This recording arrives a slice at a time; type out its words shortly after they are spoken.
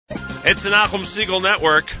It's the Nachum Segal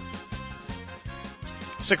Network.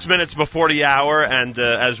 6 minutes before the hour, and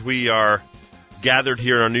as we are gathered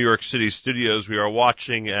here in our New York City studios, we are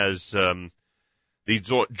watching as the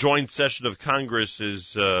joint session of Congress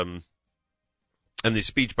is, and the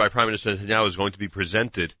speech by Prime Minister Netanyahu is going to be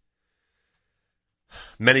presented.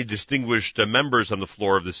 Many distinguished members on the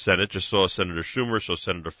floor of the Senate. Just saw Senator Schumer, saw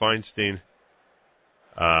Senator Feinstein.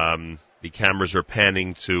 The cameras are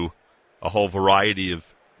panning to a whole variety of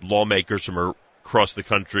lawmakers from across the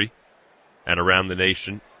country and around the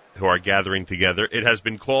nation who are gathering together. It has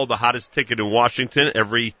been called the hottest ticket in Washington.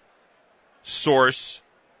 Every source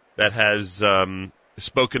that has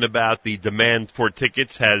spoken about the demand for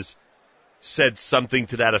tickets has said something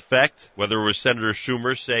to that effect, whether it was Senator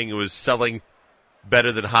Schumer saying it was selling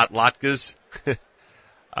better than hot latkes,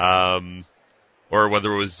 or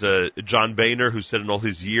whether it was John Boehner, who said in all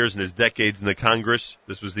his years and his decades in the Congress,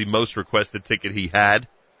 this was the most requested ticket he had.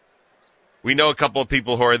 We know a couple of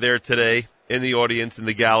people who are there today in the audience, in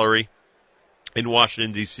the gallery, in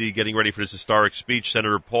Washington, D.C., getting ready for this historic speech.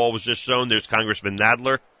 Senator Paul was just shown. There's Congressman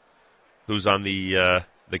Nadler, who's on the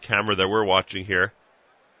camera that we're watching here.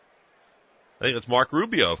 I think it's Mark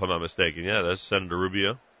Rubio, if I'm not mistaken. Yeah, that's Senator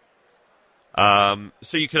Rubio.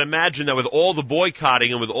 So you can imagine that with all the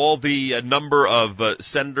boycotting and with all the number of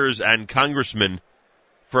senators and congressmen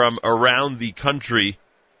from around the country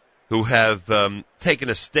who have taken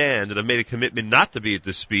a stand and have made a commitment not to be at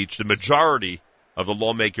this speech, the majority of the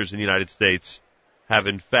lawmakers in the United States have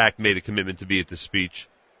in fact made a commitment to be at this speech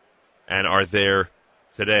and are there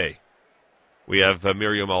today. We have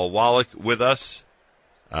Miriam L. Wallach with us.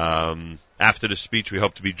 After the speech, we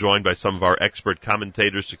hope to be joined by some of our expert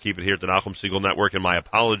commentators to keep it here at the Nachum Segal Network, and my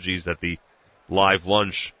apologies that the live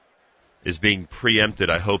lunch is being preempted.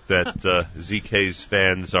 I hope that ZK's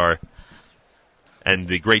fans are, and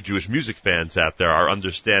the great Jewish music fans out there, are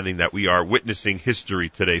understanding that we are witnessing history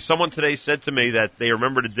today. Someone today said to me that they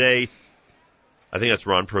remember the day, I think that's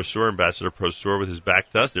Ron Prosor, Ambassador Prosor, with his back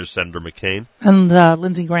to us. There's Senator McCain. And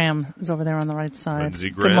Lindsey Graham is over there on the right side. Lindsey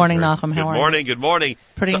Graham. Good morning, Nachum. How are you? Good morning.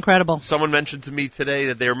 Pretty incredible. Someone mentioned to me today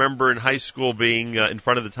that they remember in high school being in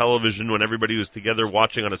front of the television when everybody was together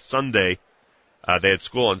watching on a Sunday. They had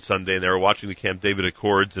school on Sunday, and they were watching the Camp David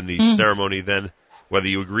Accords and the ceremony then, whether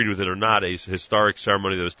you agreed with it or not, a historic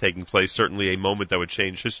ceremony that was taking place, certainly a moment that would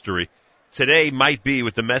change history. Today might be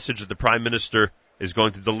with the message that the Prime Minister is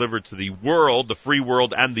going to deliver to the world, the free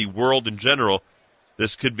world, and the world in general.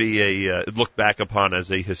 This could be looked back upon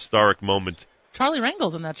as a historic moment. Charlie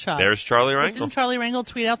Rangel's in that shot. There's Charlie Rangel. Didn't Charlie Rangel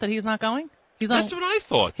tweet out that he's not going? That's what I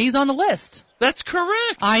thought. He's on the list. That's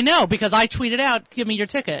correct. I know, because I tweeted out, give me your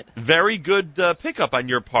ticket. Very good pickup on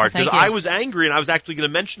your part, because I was angry, and I was actually going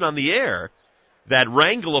to mention on the air that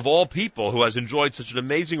Rangel, of all people, who has enjoyed such an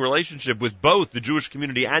amazing relationship with both the Jewish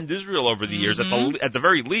community and Israel over the years, at the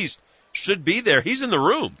very least, should be there. He's in the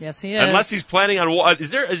room. Yes, he is. Unless he's planning on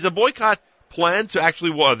is the boycott planned to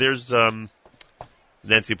actually there's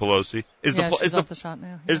Nancy Pelosi. She's off the shot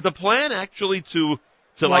now. Yeah. Is the plan actually to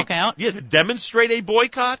walk out? Yeah, to demonstrate a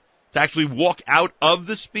boycott, to actually walk out of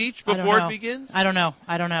the speech before it begins? I don't know.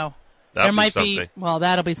 There might be. Well,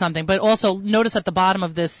 that'll be something. But also notice at the bottom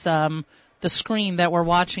of this the screen that we're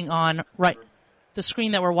watching on right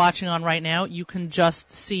now, you can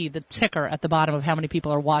just see the ticker at the bottom of how many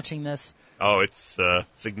people are watching this. Oh, it's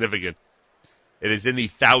significant. It is in the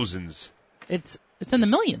thousands. It's in the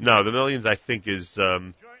millions. No, the millions I think is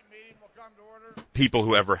people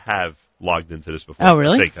who ever have logged into this before. Oh,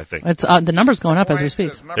 really? I think. It's the number's going up as we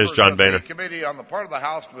speak. There's John Boehner. The committee on the part of the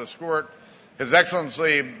House to escort His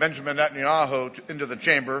Excellency Benjamin Netanyahu into the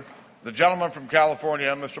chamber, the gentleman from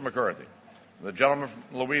California, Mr. McCarthy. The gentleman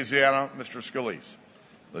from Louisiana, Mr. Scalise.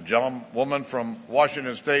 The gentlewoman from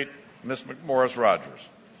Washington State, Ms. McMorris Rogers.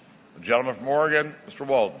 The gentleman from Oregon, Mr.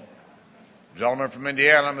 Walden. The gentleman from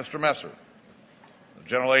Indiana, Mr. Messer. The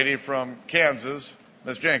gentlelady from Kansas,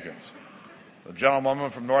 Ms. Jenkins. The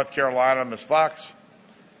gentlewoman from North Carolina, Ms. Fox.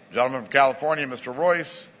 The gentleman from California, Mr.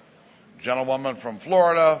 Royce. The gentlewoman from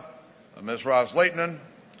Florida, Ms. Ross Leighton.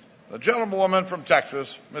 The gentlewoman from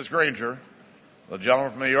Texas, Ms. Granger. The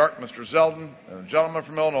gentleman from New York, Mr. Zeldin, and the gentleman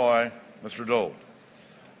from Illinois, Mr. Dole.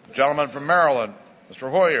 The gentleman from Maryland,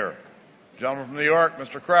 Mr. Hoyer. The gentleman from New York,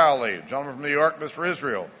 Mr. Crowley. The gentleman from New York, Mr.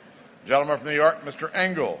 Israel. The gentleman from New York, Mr.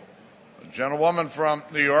 Engel. The gentlewoman from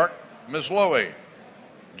New York, Ms. Lowy.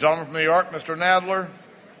 The gentleman from New York, Mr. Nadler.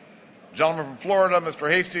 The gentleman from Florida,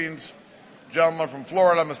 Mr. Hastings. The gentleman from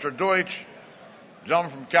Florida, Mr. Deutsch. The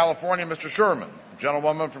gentleman from California, Mr. Sherman. The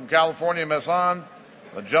gentlewoman from California, Ms. Hahn.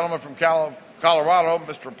 The gentleman from Colorado,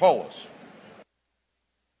 Mr. Polis.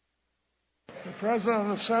 The President of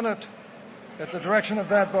the Senate at the direction of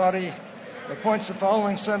that body, appoints the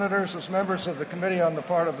following senators as members of the Committee on the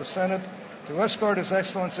part of the Senate to escort His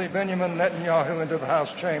Excellency Benjamin Netanyahu into the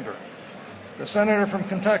House chamber. The Senator from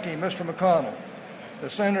Kentucky, Mr. McConnell. The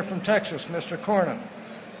Senator from Texas, Mr. Cornyn.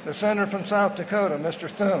 The Senator from South Dakota, Mr.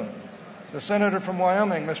 Thune. The Senator from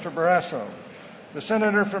Wyoming, Mr. Barrasso. The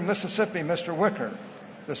Senator from Mississippi, Mr. Wicker.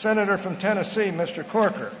 The Senator from Tennessee, Mr.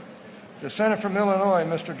 Corker. The Senator from Illinois,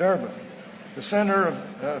 Mr. Durbin. The Senator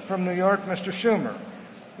from New York, Mr. Schumer.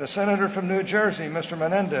 The Senator from New Jersey, Mr.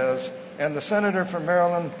 Menendez. And the Senator from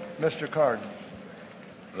Maryland, Mr. Cardin.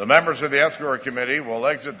 The members of the escort committee will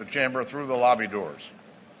exit the chamber through the lobby doors.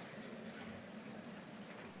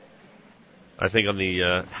 I think on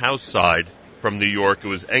the House side from New York, it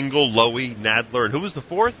was Engel, Lowy, Nadler, and who was the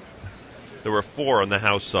fourth? There were 4 on the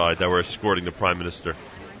House side that were escorting the Prime Minister.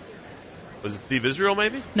 Was it Steve Israel,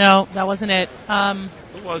 maybe? No, that wasn't it.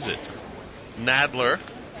 Who was it? Nadler,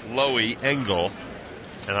 Lowy, Engel,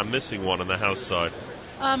 and I'm missing one on the House side.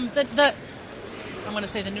 I'm going to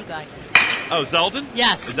say the new guy. Oh, Zeldin?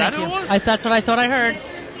 Yes. Is that who it was? That's what I thought I heard.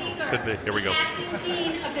 Could be. Here we go.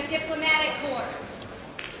 Dean of the Diplomatic Corps.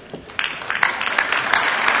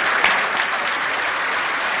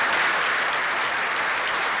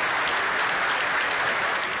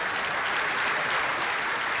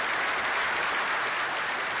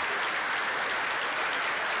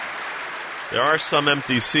 There are some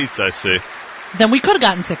empty seats, I see. Then we could have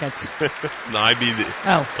gotten tickets. No, I mean,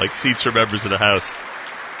 like seats for members of the House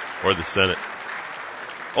or the Senate.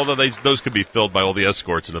 Although those could be filled by all the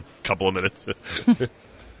escorts in a couple of minutes.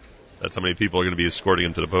 That's how many people are going to be escorting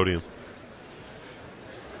him to the podium.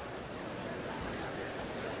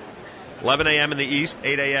 11 a.m. in the East,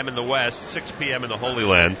 8 a.m. in the West, 6 p.m. in the Holy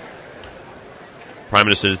Land. Prime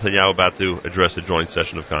Minister Netanyahu about to address a joint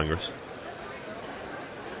session of Congress.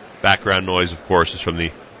 Background noise, of course, is from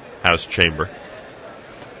the House chamber.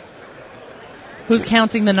 Who's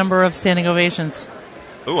counting the number of standing ovations?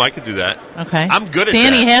 Oh, I could do that. Okay. I'm good at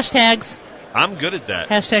Danny, that. hashtags. I'm good at that.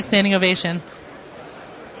 Hashtag standing ovation.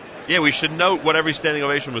 Yeah, we should note what every standing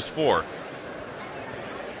ovation was for.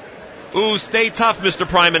 Ooh, stay tough, Mr.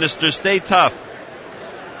 Prime Minister, stay tough.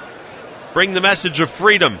 Bring the message of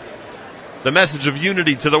freedom, the message of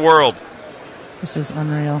unity to the world. This is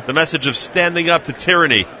unreal. The message of standing up to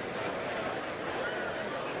tyranny.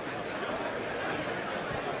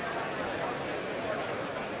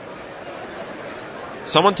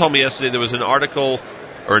 Someone told me yesterday there was an article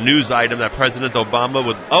or a news item that President Obama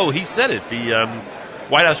would... Oh, he said it. The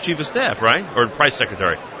White House Chief of Staff, right? Or Press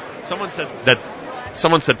Secretary. Someone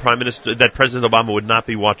said Prime Minister that President Obama would not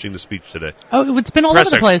be watching the speech today. Oh, it's been all over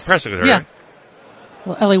the place. Press Secretary. Yeah.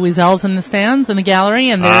 Well, Elie Wiesel's in the stands in the gallery,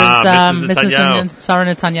 and there's Mrs. Sarah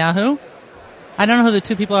Netanyahu. I don't know who the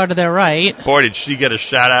two people are to their right. Boy, did she get a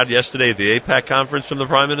shout out yesterday at the AIPAC conference from the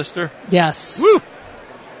Prime Minister? Yes. Woo!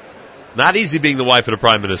 Not easy being the wife of the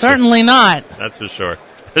Prime Minister. Certainly not. That's for sure.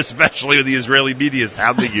 Especially when the Israeli media is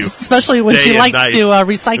hounding you. Especially when she likes to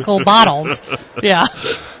recycle bottles. Yeah.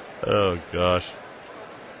 Oh, gosh.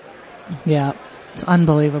 Yeah. It's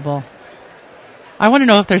unbelievable. I want to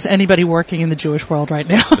know if there's anybody working in the Jewish world right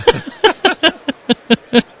now.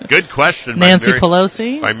 Good question. Nancy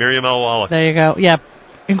Pelosi. By Miriam L. Wallach. There you go. Yeah.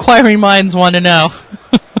 Inquiring minds want to know.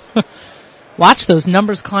 Watch those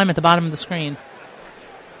numbers climb at the bottom of the screen.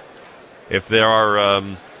 If there are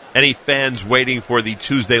any fans waiting for the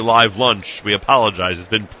Tuesday live lunch, we apologize. It's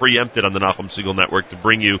been preempted on the Nachum Segal Network to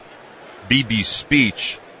bring you Bibi's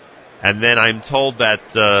speech. And then I'm told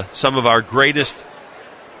that some of our greatest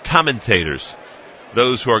commentators,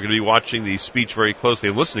 those who are going to be watching the speech very closely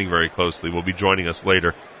and listening very closely, will be joining us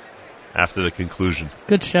later after the conclusion.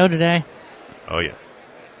 Good show today. Oh, yeah.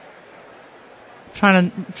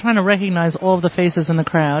 Trying to recognize all of the faces in the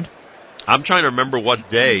crowd. I'm trying to remember what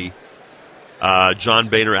day John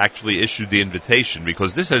Boehner actually issued the invitation,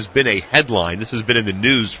 because this has been a headline. This has been in the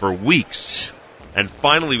news for weeks. And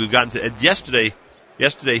finally we've gotten to...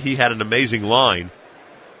 Yesterday he had an amazing line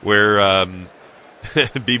where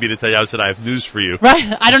Bibi Netanyahu said, "I have news for you."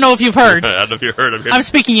 Right. I don't know if you've heard. I don't know if you heard. I'm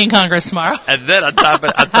speaking in Congress tomorrow. And then on top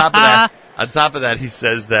of that, he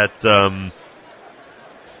says that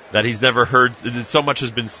that he's never heard... So much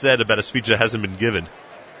has been said about a speech that hasn't been given.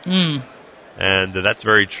 And that's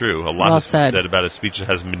very true. A lot has been said about a speech that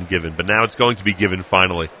hasn't been given. But now it's going to be given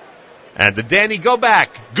finally. And Danny, go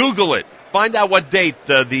back. Google it. Find out what date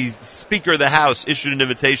the Speaker of the House issued an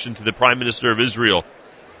invitation to the Prime Minister of Israel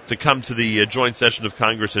to come to the joint session of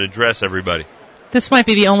Congress and address everybody. This might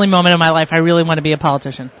be the only moment in my life I really want to be a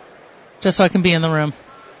politician. Just so I can be in the room.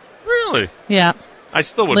 Really? Yeah. I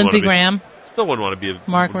still wouldn't Lindsey Graham. Still wouldn't want to be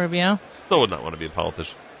Mark Rubio. Still would not want to be a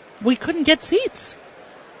politician. We couldn't get seats.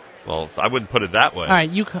 Well, I wouldn't put it that way. All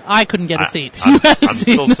right, I couldn't get a seat. You had a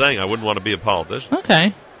seat. I'm still saying I wouldn't want to be a politician.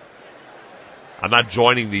 Okay. I'm not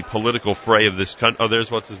joining the political fray of this country. Oh,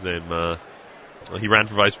 there's what's his name? He ran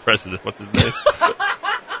for vice president. What's his name?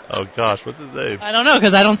 Oh, gosh, what's his name? I don't know,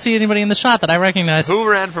 because I don't see anybody in the shot that I recognize. Who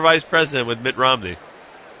ran for vice president with Mitt Romney?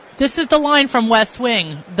 This is the line from West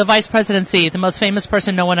Wing, the vice presidency, the most famous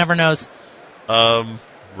person no one ever knows.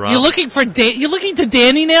 You're looking to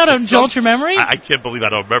Danny now to jolt your memory? I can't believe I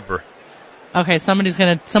don't remember. Okay, somebody's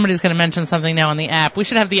gonna mention something now on the app. We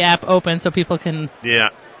should have the app open so people can. Yeah,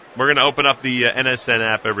 we're gonna open up the NSN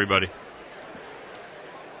app, everybody.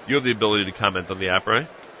 You have the ability to comment on the app, right?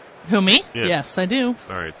 Who, me? Yeah. Yes, I do.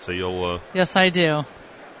 All right, so you'll. Yes, I do.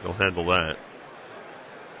 You'll handle that.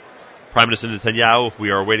 Prime Minister Netanyahu,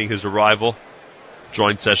 we are awaiting his arrival.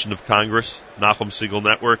 Joint session of Congress, Nachum Segal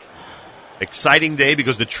Network. Exciting day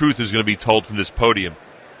because the truth is going to be told from this podium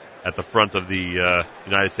at the front of the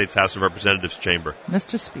United States House of Representatives chamber.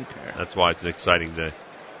 Mr. Speaker. That's why it's an exciting day.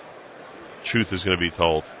 Truth is going to be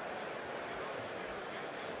told.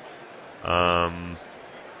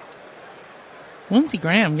 Lindsey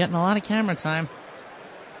Graham getting a lot of camera time.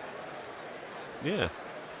 Yeah.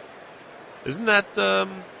 Isn't that,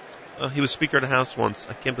 he was Speaker of the House once.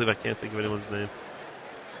 I can't believe I can't think of anyone's name.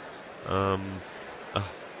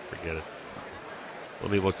 Forget it. Let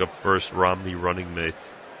me look up first Romney running mate.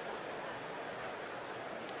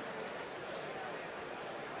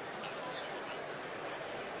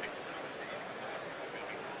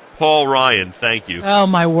 Paul Ryan, thank you. Oh,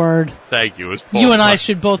 my word. Thank you. It was Paul You and Ryan. I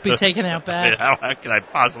should both be taken out back. How can I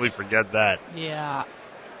possibly forget that? Yeah.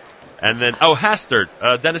 And then, Hastert,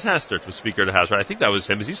 Dennis Hastert was Speaker of the House, right? I think that was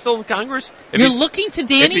him. Is he still in Congress? You're looking to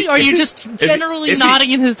Danny, or are you just generally nodding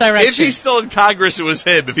in his direction? If he's still in Congress, it was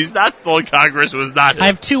him. If he's not still in Congress, it was not him. I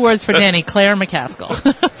have 2 words for Danny, Claire McCaskill.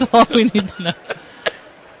 That's all we need to know.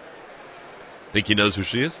 Think he knows who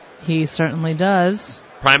she is? He certainly does.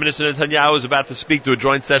 Prime Minister Netanyahu is about to speak to a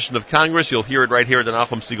joint session of Congress. You'll hear it right here at the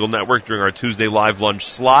Nachum Segal Network during our Tuesday live lunch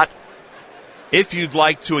slot. If you'd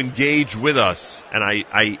like to engage with us, and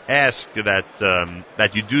I ask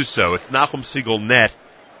that you do so, it's Nachum Segal Net,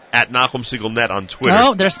 at Nachum Segal Net on Twitter.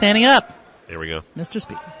 Oh, they're standing up. There we go. Mr.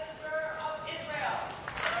 Speaker.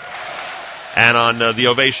 And on the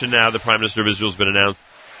ovation now, the Prime Minister of Israel has been announced.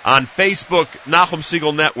 On Facebook, Nachum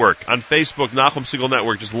Segal Network. On Facebook, Nachum Segal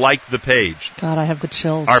Network. Just like the page. God, I have the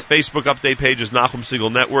chills. Our Facebook update page is Nachum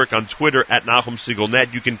Segal Network. On Twitter, at Nachum Segal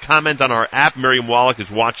Net. You can comment on our app. Miriam Wallach is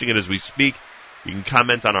watching it as we speak. You can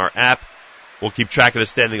comment on our app. We'll keep track of the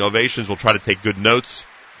standing ovations. We'll try to take good notes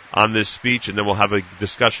on this speech, and then we'll have a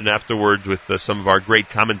discussion afterward with some of our great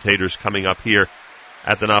commentators coming up here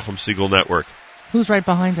at the Nachum Segal Network. Who's right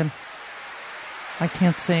behind him? I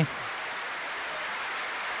can't see.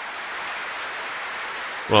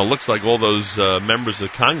 Well, it looks like all those members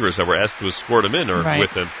of Congress that were asked to escort him in are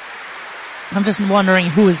with him. I'm just wondering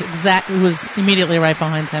who is immediately right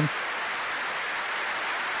behind him.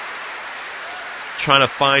 Trying to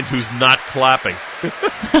find who's not clapping.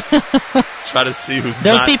 Try to see who's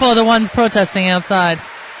Those people are the ones protesting outside.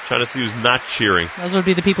 Trying to see who's not cheering. Those would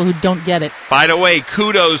be the people who don't get it. By the way,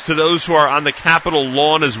 kudos to those who are on the Capitol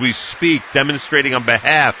lawn as we speak, demonstrating on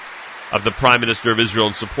behalf of the Prime Minister of Israel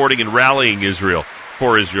and supporting and rallying Israel,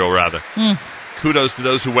 for Israel rather. Kudos to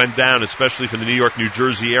those who went down, especially from the New York, New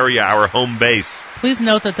Jersey area, our home base. Please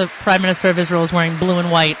note that the Prime Minister of Israel is wearing blue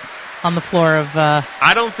and white on the floor of...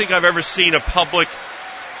 I don't think I've ever seen a public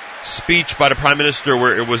speech by the Prime Minister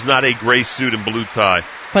where it was not a gray suit and blue tie.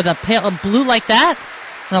 But a blue like that?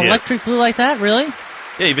 An electric blue like that? Really?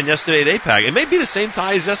 Yeah, even yesterday at APAC. It may be the same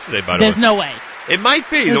tie as yesterday, by the way. There's no way. It might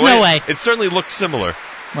be. There's no way. It certainly looks similar.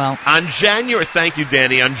 Well. Thank you,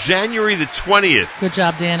 Danny. On January the 20th. Good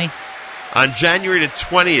job, Danny. On January the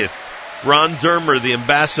 20th, Ron Dermer, the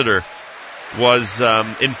ambassador, was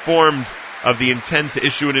informed of the intent to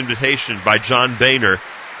issue an invitation by John Boehner,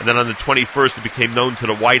 and then on the 21st it became known to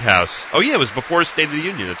the White House. Oh yeah, it was before State of the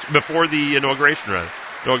Union. It's before the inauguration, rather.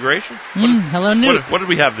 Inauguration? Hello, Newt. What did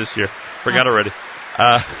we have this year? Forgot already.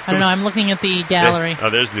 I don't know. I'm looking at the gallery.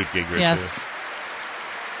 There's Newt Gingrich. Yes.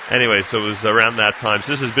 Yeah. Anyway, so it was around that time.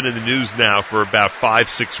 So this has been in the news now for about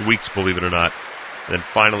 5-6 weeks, believe it or not. And then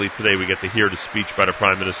finally today we get to hear the speech by the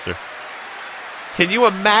Prime Minister. Can you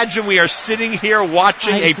imagine we are sitting here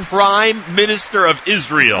watching a Prime Minister of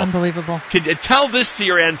Israel? Unbelievable. Tell this to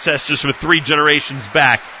your ancestors from 3 generations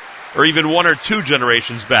back, or even 1 or 2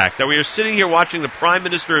 generations back, that we are sitting here watching the Prime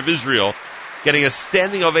Minister of Israel getting a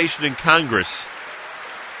standing ovation in Congress,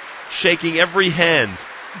 shaking every hand.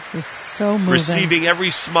 This is so moving. Receiving every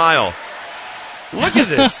smile. Look at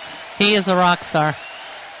this. He is a rock star.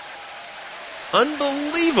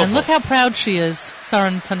 Unbelievable. And look how proud she is, Sarah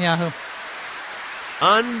Netanyahu.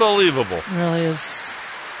 Unbelievable. It really is.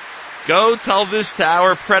 Go tell this to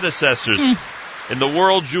our predecessors in the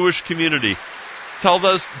world Jewish community. Tell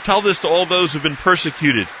this to all those who've been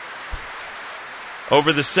persecuted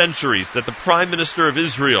over the centuries, that the Prime Minister of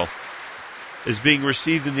Israel is being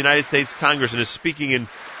received in the United States Congress and is speaking in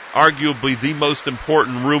arguably the most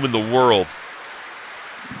important room in the world.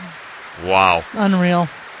 Wow. Unreal.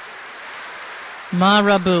 Ma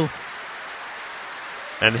Rabu.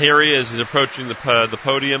 And here he is. He's approaching the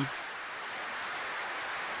podium.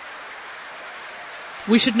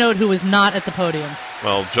 We should note who is not at the podium.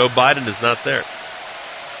 Well, Joe Biden is not there.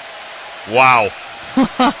 Wow.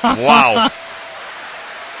 Wow.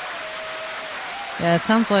 Yeah, it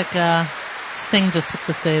sounds like Sting just took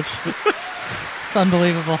the stage. It's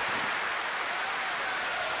unbelievable.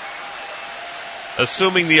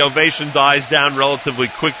 Assuming the ovation dies down relatively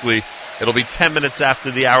quickly, it'll be 10 minutes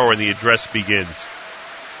after the hour when the address begins.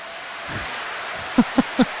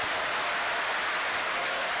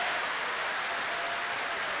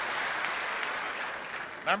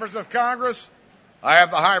 Members of Congress, I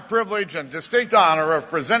have the high privilege and distinct honor of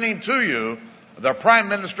presenting to you the Prime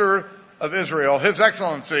Minister of Israel, His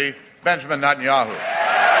Excellency Benjamin Netanyahu.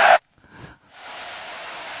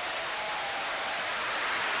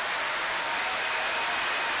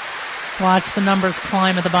 Watch the numbers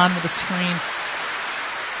climb at the bottom of the screen.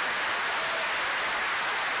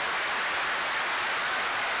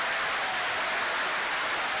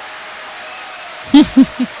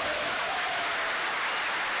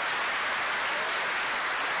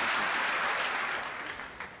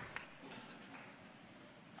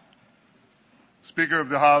 Speaker of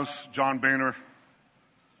the House, John Boehner,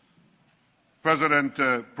 President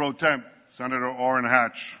Pro Temp, Senator Orrin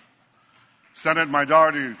Hatch, Senate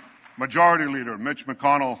Majority Leader Mitch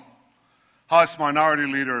McConnell, House Minority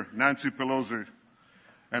Leader Nancy Pelosi,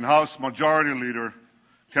 and House Majority Leader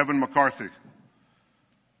Kevin McCarthy.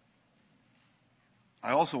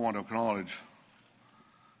 I also want to acknowledge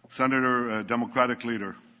Senator Democratic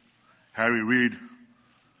Leader Harry Reid.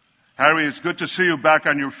 Harry, it's good to see you back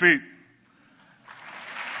on your feet.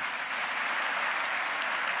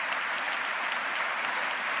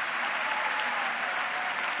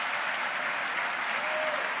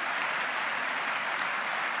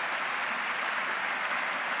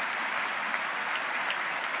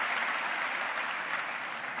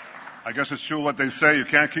 I guess it's true what they say, you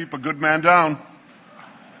can't keep a good man down.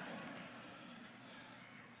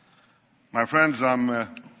 My friends, I'm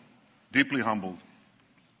deeply humbled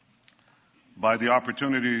by the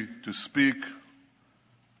opportunity to speak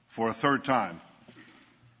for a third time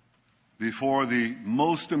before the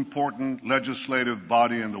most important legislative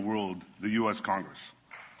body in the world, the U.S. Congress.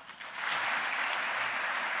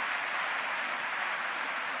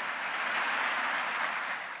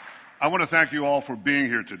 I want to thank you all for being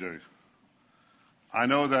here today. I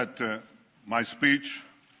know that my speech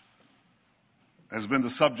has been the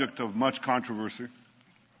subject of much controversy.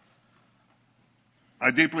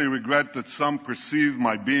 I deeply regret that some perceive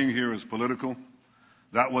my being here as political.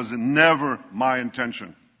 That was never my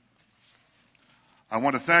intention. I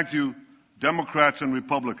want to thank you, Democrats and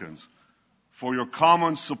Republicans, for your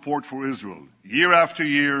common support for Israel, year after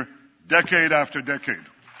year, decade after decade.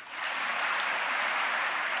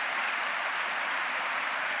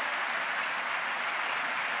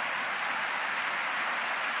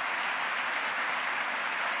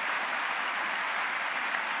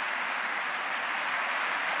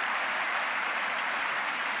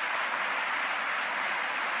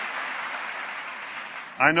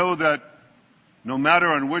 I know that no matter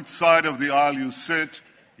on which side of the aisle you sit,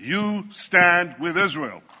 you stand with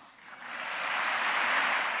Israel.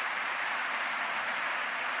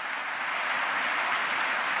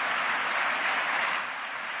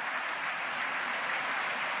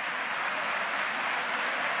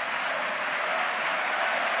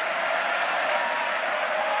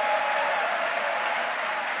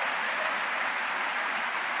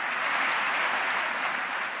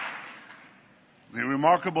 The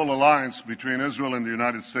remarkable alliance between Israel and the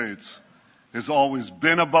United States has always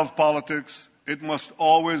been above politics. It must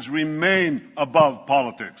always remain above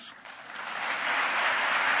politics.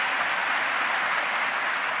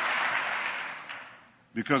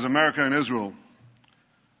 Because America and Israel,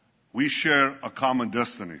 we share a common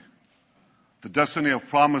destiny. The destiny of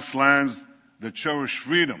promised lands that cherish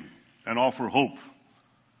freedom and offer hope.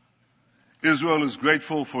 Israel is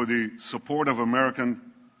grateful for the support of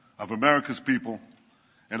America's people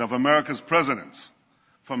and of America's presidents,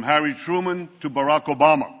 from Harry Truman to Barack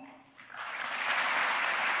Obama.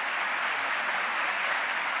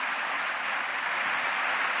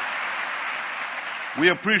 We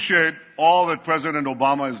appreciate all that President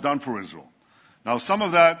Obama has done for Israel. Now, some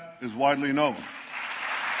of that is widely known.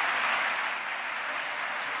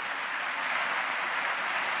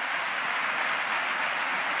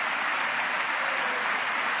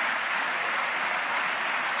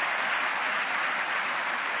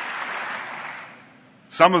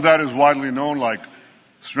 Some of that is widely known, like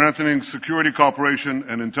strengthening security cooperation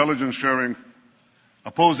and intelligence sharing,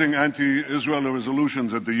 opposing anti-Israel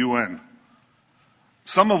resolutions at the UN.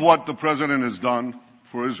 Some of what the President has done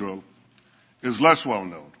for Israel is less well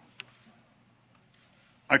known.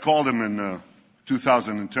 I called him in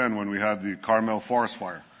 2010 when we had the Carmel forest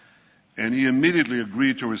fire, and he immediately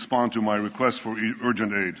agreed to respond to my request for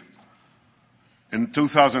urgent aid. In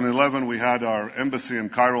 2011, we had our embassy in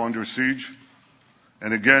Cairo under siege,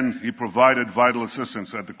 and again, he provided vital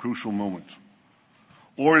assistance at the crucial moment.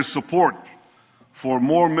 Or his support for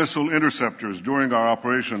more missile interceptors during our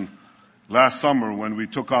operation last summer when we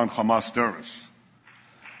took on Hamas terrorists.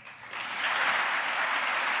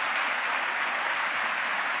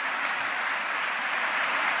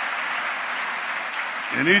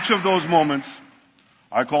 In each of those moments,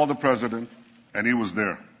 I called the President, and he was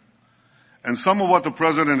there. And some of what the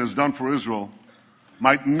President has done for Israel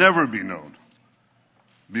might never be known,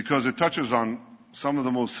 because it touches on some of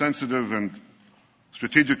the most sensitive and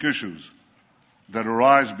strategic issues that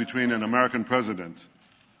arise between an American president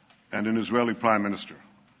and an Israeli prime minister.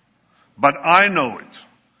 But I know it,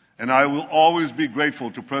 and I will always be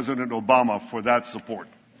grateful to President Obama for that support.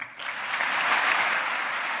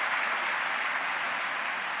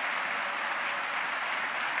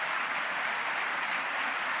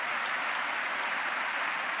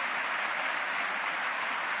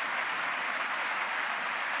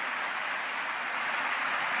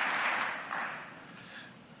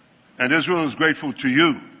 And Israel is grateful to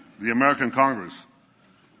you, the American Congress,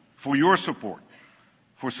 for your support,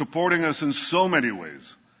 for supporting us in so many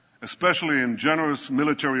ways, especially in generous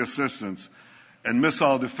military assistance and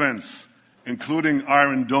missile defense, including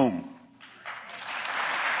Iron Dome.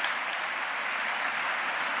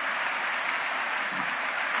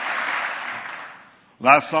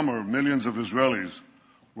 Last summer, millions of Israelis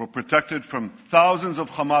were protected from thousands of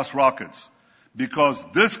Hamas rockets because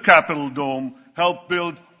this Capitol Dome helped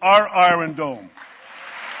build our Iron Dome.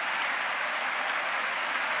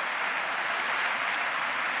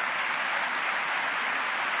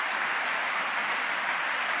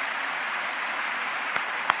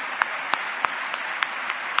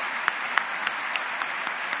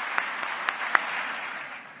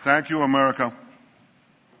 Thank you, America.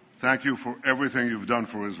 Thank you for everything you've done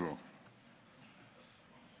for Israel.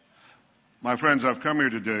 My friends, I've come here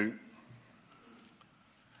today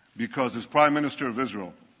because as Prime Minister of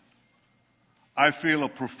Israel, I feel a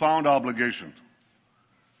profound obligation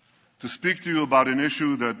to speak to you about an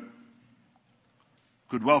issue that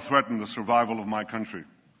could well threaten the survival of my country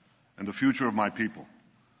and the future of my people: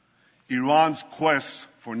 Iran's quest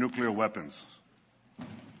for nuclear weapons.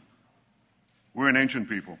 We're an ancient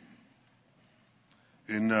people.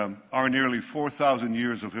 In our nearly 4,000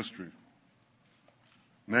 years of history,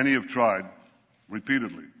 many have tried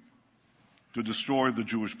repeatedly to destroy the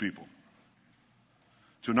Jewish people.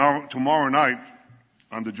 Tomorrow night,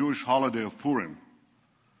 on the Jewish holiday of Purim,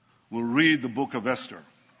 we'll read the book of Esther.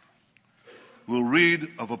 We'll read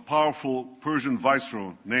of a powerful Persian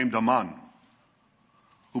viceroy named Aman,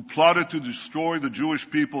 who plotted to destroy the Jewish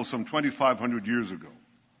people some 2,500 years ago.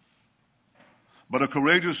 But a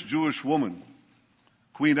courageous Jewish woman,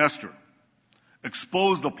 Queen Esther,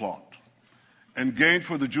 exposed the plot and gained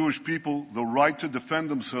for the Jewish people the right to defend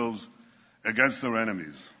themselves against their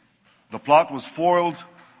enemies. The plot was foiled.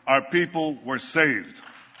 Our people were saved.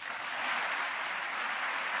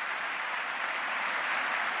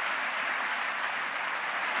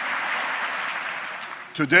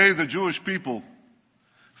 Today, the Jewish people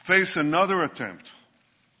face another attempt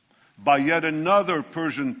by yet another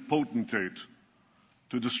Persian potentate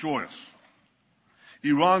to destroy us.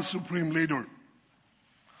 Iran's supreme leader,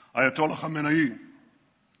 Ayatollah Khamenei,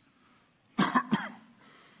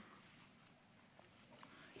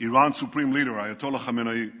 Iran's supreme leader, Ayatollah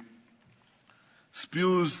Khamenei,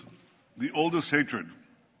 spews the oldest hatred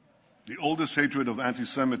of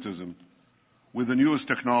anti-Semitism with the newest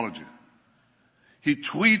technology. He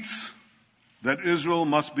tweets that Israel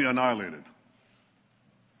must be annihilated.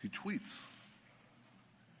 He tweets.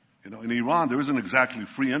 In Iran, there isn't exactly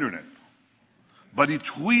free internet. But he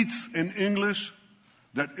tweets in English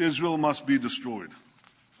that Israel must be destroyed.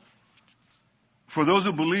 For those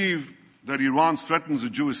who believe that Iran threatens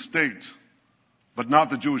the Jewish state, but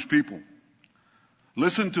not the Jewish people,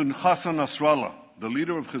 listen to Hassan Nasrallah, the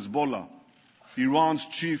leader of Hezbollah, Iran's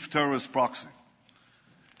chief terrorist proxy.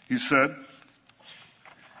 He said,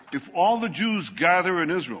 "If all the Jews gather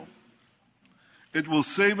in Israel, it will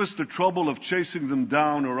save us the trouble of chasing them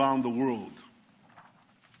down around the world."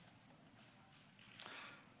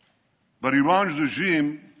 But Iran's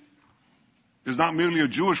regime is not merely a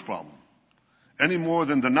Jewish problem, any more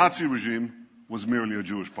than the Nazi regime was merely a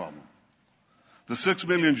Jewish problem. The 6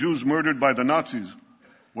 million Jews murdered by the Nazis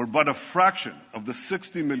were but a fraction of the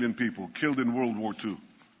 60 million people killed in World War II.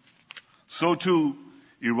 So too,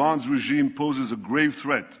 Iran's regime poses a grave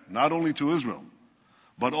threat not only to Israel,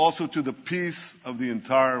 but also to the peace of the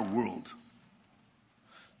entire world.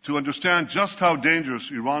 To understand just how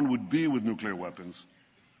dangerous Iran would be with nuclear weapons,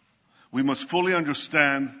 we must fully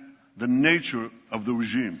understand the nature of the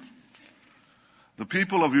regime. The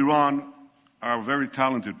people of Iran are very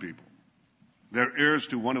talented people. They're heirs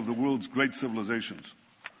to one of the world's great civilizations.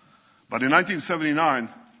 But in 1979,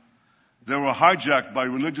 they were hijacked by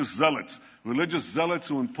religious zealots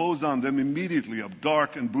who imposed on them immediately a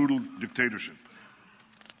dark and brutal dictatorship.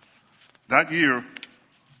 That year,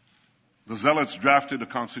 the zealots drafted a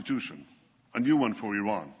constitution, a new one for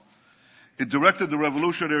Iran. It directed the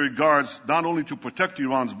Revolutionary Guards not only to protect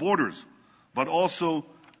Iran's borders, but also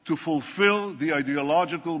to fulfill the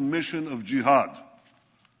ideological mission of jihad.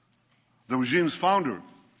 The regime's founder,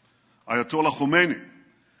 Ayatollah Khomeini,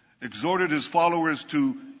 exhorted his followers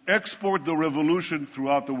to export the revolution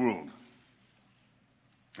throughout the world.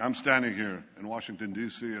 I'm standing here in Washington,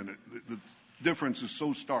 D.C., and the difference is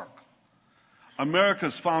so stark.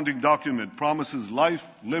 America's founding document promises life,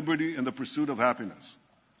 liberty, and the pursuit of happiness.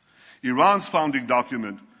 Iran's founding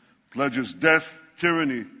document pledges death,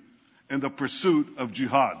 tyranny, and the pursuit of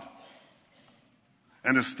jihad.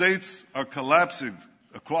 And as states are collapsing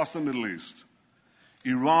across the Middle East,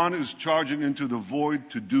 Iran is charging into the void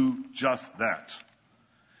to do just that.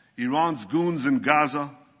 Iran's goons in Gaza,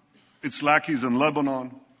 its lackeys in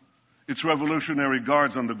Lebanon, its Revolutionary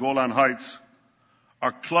Guards on the Golan Heights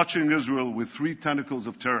are clutching Israel with 3 tentacles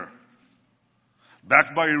of terror.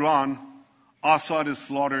 Backed by Iran, Assad is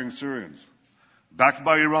slaughtering Syrians. Backed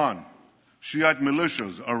by Iran, Shiite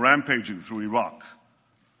militias are rampaging through Iraq.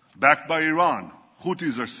 Backed by Iran,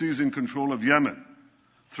 Houthis are seizing control of Yemen,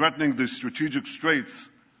 threatening the strategic straits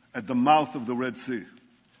at the mouth of the Red Sea.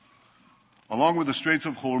 Along with the Straits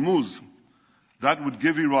of Hormuz, that would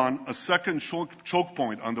give Iran a second choke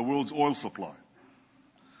point on the world's oil supply.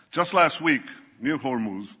 Just last week, near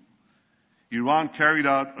Hormuz, Iran carried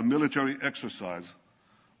out a military exercise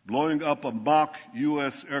blowing up a mock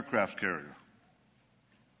U.S. aircraft carrier.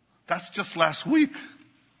 That's just last week,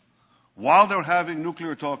 while they're having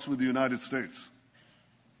nuclear talks with the United States.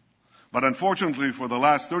 But unfortunately, for the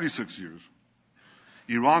last 36 years,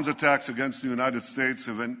 Iran's attacks against the United States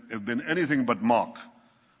have been anything but mock,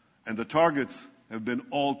 and the targets have been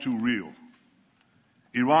all too real.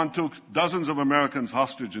 Iran took dozens of Americans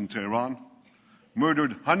hostage in Tehran,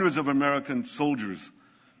 murdered hundreds of American soldiers,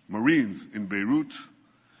 Marines in Beirut,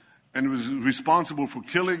 and was responsible for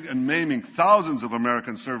killing and maiming thousands of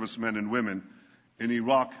American servicemen and women in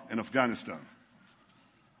Iraq and Afghanistan.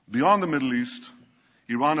 Beyond the Middle East,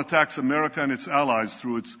 Iran attacks America and its allies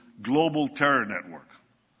through its global terror network.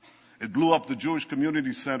 It blew up the Jewish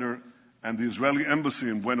Community Center and the Israeli embassy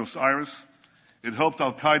in Buenos Aires. It helped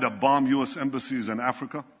al-Qaeda bomb U.S. embassies in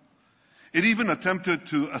Africa. It even attempted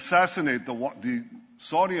to assassinate the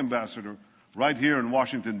Saudi ambassador right here in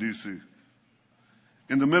Washington, D.C.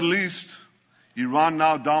 In the Middle East, Iran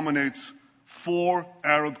now dominates 4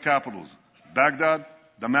 Arab capitals: Baghdad,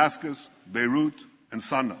 Damascus, Beirut, and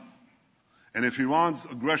Sana'a. And if Iran's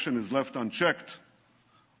aggression is left unchecked,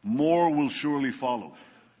 more will surely follow.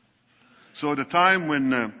 So at a time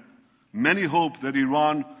when many hope that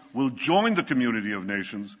Iran will join the community of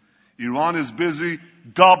nations, Iran is busy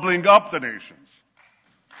gobbling up the nations.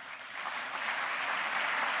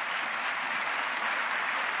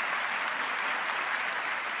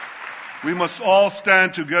 We must all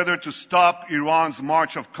stand together to stop Iran's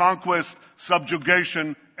march of conquest,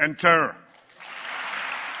 subjugation, and terror.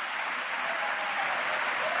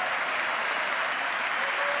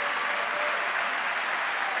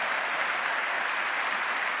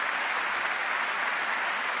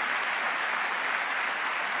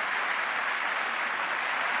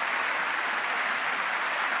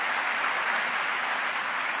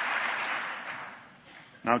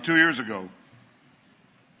 Now, 2 years ago,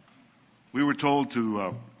 we were told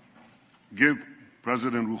to give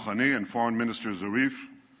President Rouhani and Foreign Minister Zarif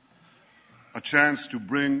a chance to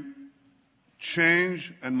bring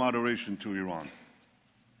change and moderation to Iran.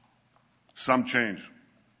 Some change,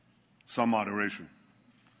 some moderation.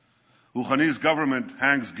 Rouhani's government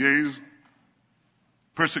hangs gaze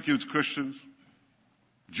persecutes Christians,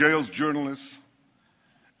 jails journalists,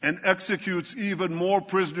 and executes even more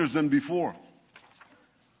prisoners than before.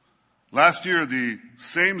 Last year, the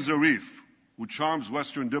same Zarif, who charms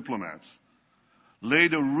Western diplomats,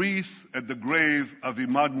 laid a wreath at the grave of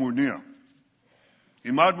Imad Murnia.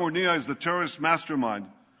 Imad Murnia is the terrorist mastermind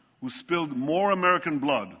who spilled more American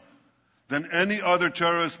blood than any other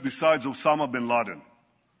terrorist besides Osama bin Laden.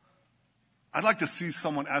 I'd like to see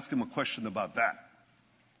someone ask him a question about that.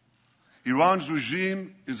 Iran's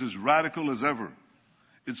regime is as radical as ever.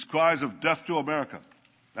 Its cries of death to America,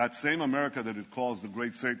 that same America that it calls the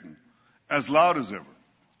Great Satan, as loud as ever.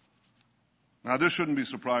 Now, this shouldn't be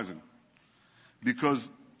surprising, because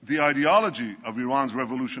the ideology of Iran's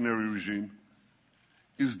revolutionary regime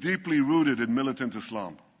is deeply rooted in militant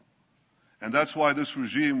Islam. And that's why this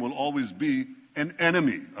regime will always be an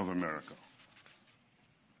enemy of America.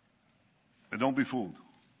 And don't be fooled.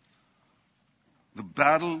 The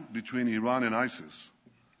battle between Iran and ISIS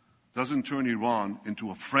doesn't turn Iran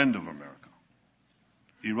into a friend of America.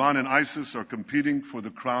 Iran and ISIS are competing for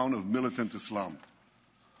the crown of militant Islam.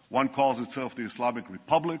 One calls itself the Islamic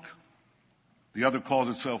Republic. The other calls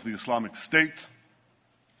itself the Islamic State.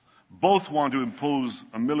 Both want to impose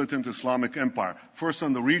a militant Islamic empire, first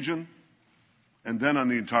on the region and then on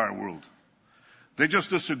the entire world. They just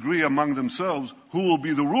disagree among themselves who will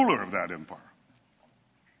be the ruler of that empire.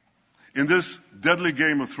 In this deadly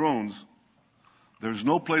game of thrones, there's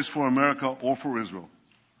no place for America or for Israel.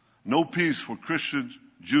 No peace for Christians,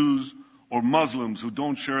 Jews, or Muslims who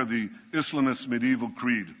don't share the Islamist medieval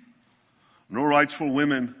creed. No rights for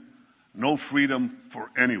women, no freedom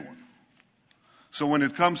for anyone. So when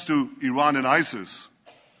it comes to Iran and ISIS,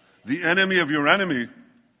 the enemy of your enemy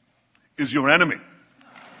is your enemy.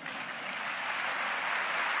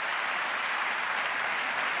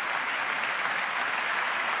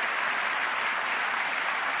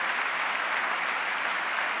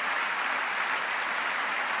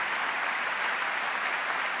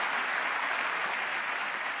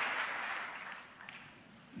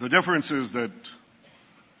 The difference is that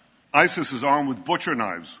ISIS is armed with butcher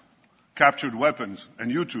knives, captured weapons,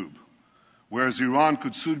 and YouTube, whereas Iran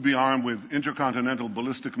could soon be armed with intercontinental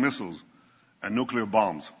ballistic missiles and nuclear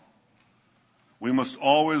bombs. We must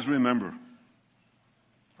always remember,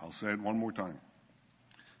 I'll say it one more time,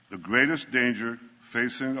 the greatest danger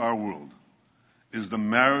facing our world is the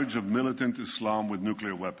marriage of militant Islam with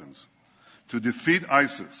nuclear weapons. To defeat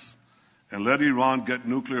ISIS and let Iran get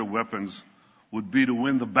nuclear weapons would be to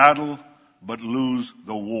win the battle but lose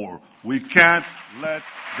the war. We can't let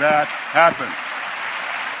that happen.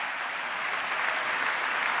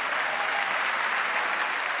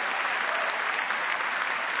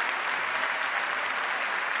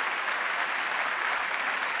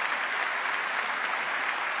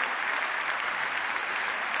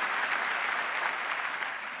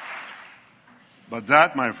 But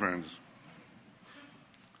that, my friends,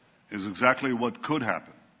 is exactly what could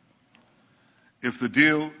happen if the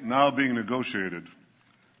deal now being negotiated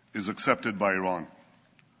is accepted by Iran.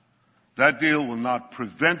 That deal will not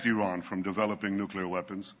prevent Iran from developing nuclear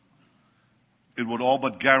weapons. It would all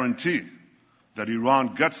but guarantee that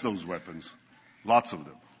Iran gets those weapons, lots of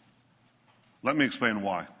them. Let me explain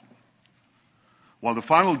why. While the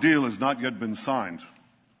final deal has not yet been signed,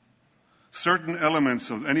 certain elements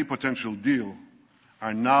of any potential deal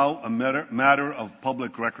are now a matter of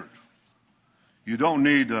public record. You don't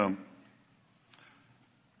need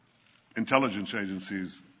intelligence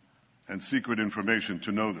agencies and secret information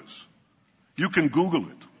to know this. You can Google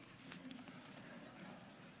it.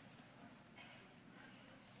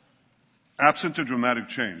 Absent a dramatic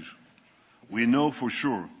change, we know for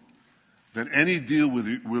sure that any deal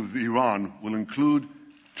with Iran will include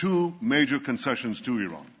two major concessions to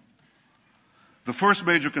Iran. The first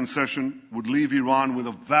major concession would leave Iran with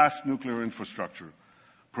a vast nuclear infrastructure,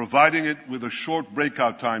 providing it with a short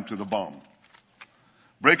breakout time to the bomb.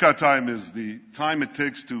 Breakout time is the time it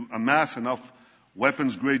takes to amass enough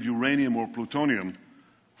weapons-grade uranium or plutonium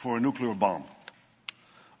for a nuclear bomb.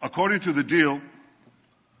 According to the deal,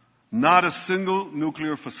 not a single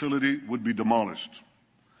nuclear facility would be demolished.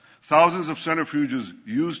 Thousands of centrifuges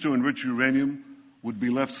used to enrich uranium would be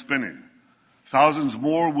left spinning. Thousands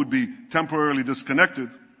more would be temporarily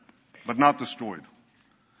disconnected, but not destroyed.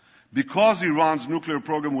 Because Iran's nuclear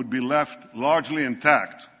program would be left largely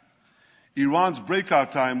intact, Iran's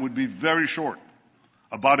breakout time would be very short,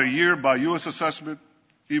 about a year by U.S. assessment,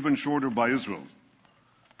 even shorter by Israel.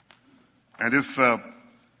 And if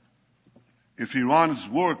Iran's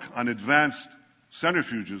work on advanced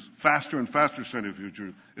centrifuges, faster and faster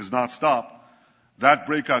centrifuges, is not stopped, that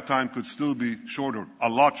breakout time could still be shorter, a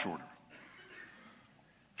lot shorter.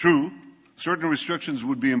 True, certain restrictions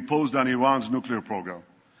would be imposed on Iran's nuclear program,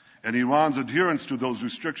 and Iran's adherence to those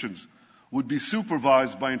restrictions would be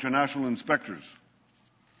supervised by international inspectors.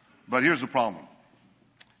 But here's the problem.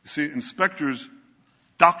 You see, inspectors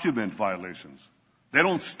document violations. They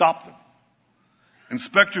don't stop them.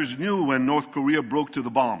 Inspectors knew when North Korea broke to the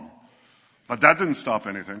bomb, but that didn't stop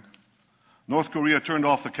anything. North Korea turned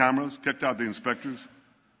off the cameras, kicked out the inspectors.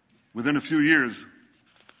 Within a few years,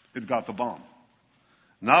 it got the bomb.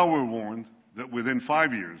 Now we're warned that within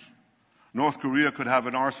 5 years, North Korea could have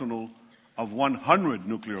an arsenal of 100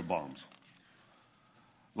 nuclear bombs.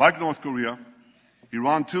 Like North Korea,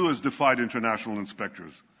 Iran too has defied international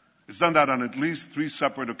inspectors. It's done that on at least 3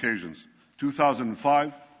 separate occasions: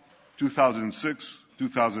 2005, 2006,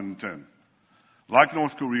 2010. Like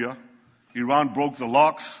North Korea, Iran broke the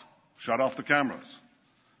locks, shut off the cameras.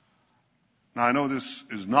 Now, I know this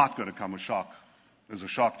is not going to come as a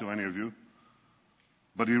shock to any of you,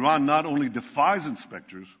 but Iran not only defies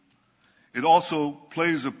inspectors, it also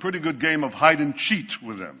plays a pretty good game of hide and cheat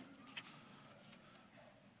with them.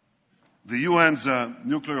 The UN's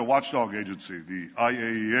nuclear watchdog agency, the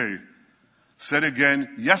IAEA, said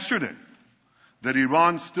again yesterday that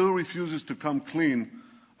Iran still refuses to come clean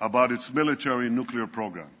about its military nuclear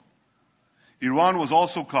program. Iran was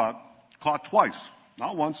also caught twice,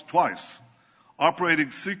 not once, twice,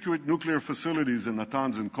 operating secret nuclear facilities in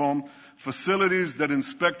Natanz and Qom, facilities that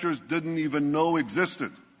inspectors didn't even know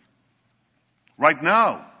existed. Right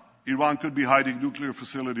now, Iran could be hiding nuclear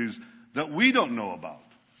facilities that we don't know about,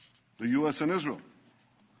 the U.S. and Israel.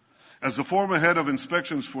 As the former head of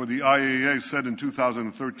inspections for the IAEA said in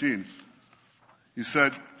 2013, he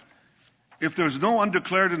said, if there's no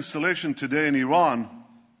undeclared installation today in Iran,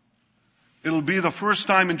 it'll be the first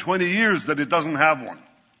time in 20 years that it doesn't have one.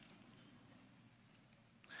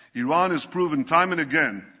 Iran has proven time and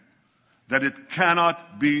again that it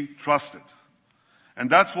cannot be trusted. And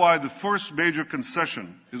that's why the first major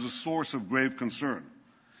concession is a source of grave concern.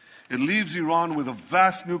 It leaves Iran with a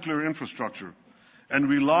vast nuclear infrastructure and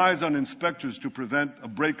relies on inspectors to prevent a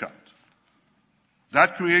breakout.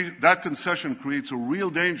 That concession creates a real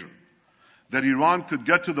danger that Iran could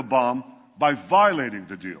get to the bomb by violating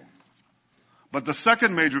the deal. But the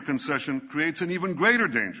second major concession creates an even greater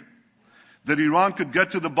danger, that Iran could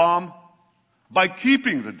get to the bomb by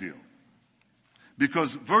keeping the deal.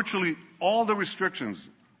 Because virtually all the restrictions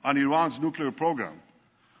on Iran's nuclear program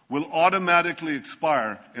will automatically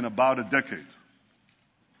expire in about a decade.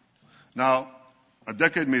 Now, a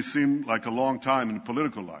decade may seem like a long time in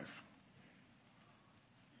political life,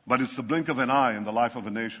 but it's the blink of an eye in the life of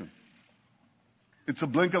a nation. It's a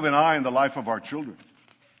blink of an eye in the life of our children.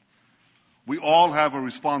 We all have a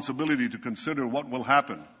responsibility to consider what will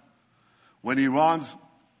happen when Iran's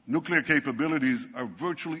nuclear capabilities are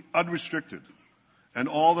virtually unrestricted and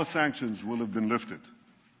all the sanctions will have been lifted.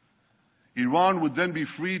 Iran would then be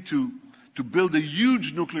free to build a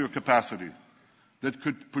huge nuclear capacity that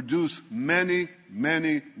could produce many,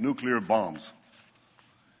 many nuclear bombs.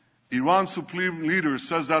 Iran's supreme leader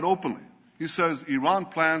says that openly. He says Iran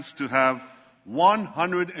plans to have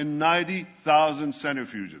 190,000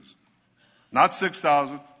 centrifuges, not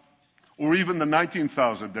 6,000 or even the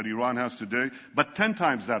 19,000 that Iran has today, but 10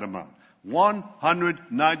 times that amount.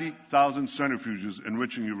 190,000 centrifuges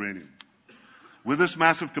enriching uranium. With this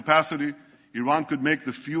massive capacity, Iran could make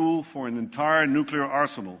the fuel for an entire nuclear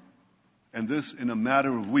arsenal, and this in a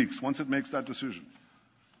matter of weeks, once it makes that decision.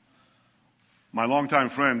 My longtime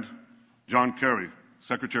friend, John Kerry,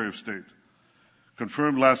 Secretary of State,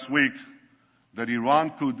 confirmed last week that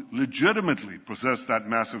Iran could legitimately possess that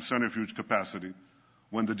massive centrifuge capacity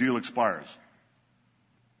when the deal expires.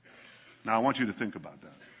 Now, I want you to think about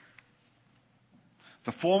that.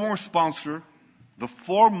 The foremost sponsor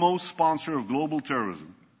of global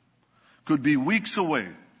terrorism could be weeks away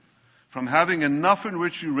from having enough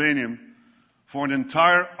enriched uranium for an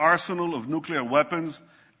entire arsenal of nuclear weapons,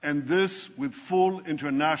 and this with full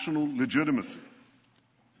international legitimacy.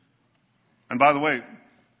 And by the way,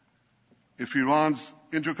 if Iran's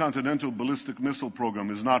intercontinental ballistic missile program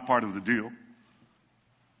is not part of the deal,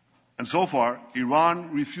 and so far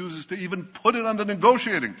Iran refuses to even put it on the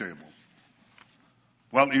negotiating table,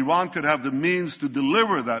 well, Iran could have the means to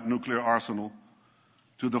deliver that nuclear arsenal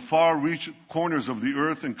to the far-reach corners of the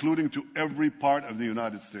earth, including to every part of the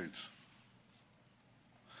United States.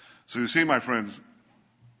 So you see, my friends,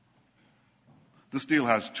 this deal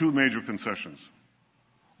has 2 major concessions.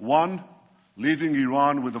 One, leaving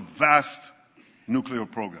Iran with a vast nuclear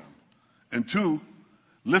program. And 2,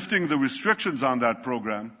 lifting the restrictions on that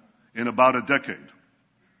program in about a decade.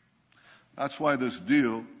 That's why this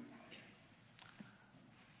deal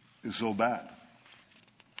is so bad.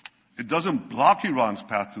 It doesn't block Iran's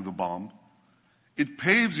path to the bomb. It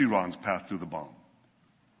paves Iran's path to the bomb.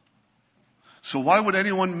 So why would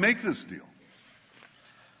anyone make this deal?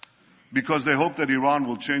 Because they hope that Iran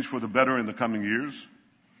will change for the better in the coming years?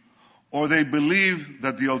 Or they believe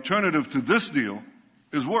that the alternative to this deal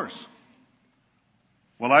is worse?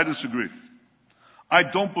 Well, I disagree. I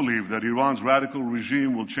don't believe that Iran's radical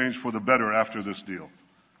regime will change for the better after this deal.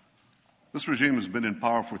 This regime has been in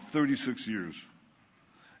power for 36 years,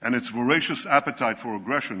 and its voracious appetite for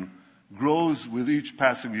aggression grows with each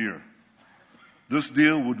passing year. This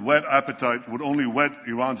deal would only whet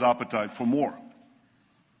Iran's appetite for more.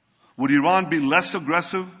 Would Iran be less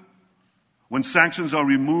aggressive when sanctions are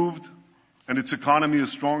removed and its economy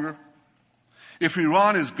is stronger? If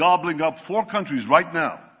Iran is gobbling up 4 countries right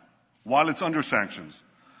now while it's under sanctions,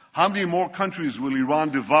 how many more countries will Iran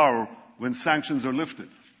devour when sanctions are lifted?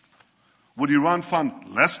 Would Iran fund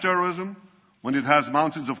less terrorism when it has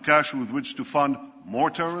mountains of cash with which to fund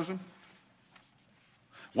more terrorism?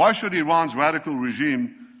 Why should Iran's radical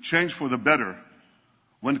regime change for the better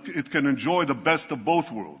when it can enjoy the best of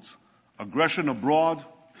both worlds? Aggression abroad,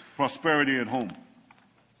 prosperity at home.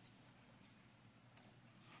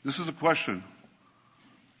 This is a question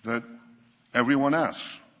that everyone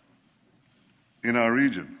asks in our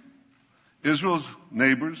region. Israel's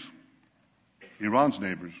neighbors, Iran's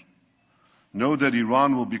neighbors, know that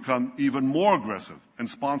Iran will become even more aggressive and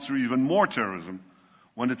sponsor even more terrorism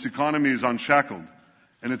when its economy is unshackled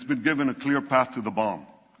and it's been given a clear path to the bomb.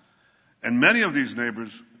 And many of these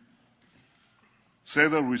neighbors say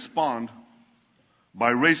they'll respond by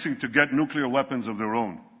racing to get nuclear weapons of their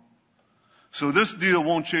own. So this deal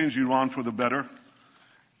won't change Iran for the better.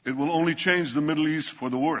 It will only change the Middle East for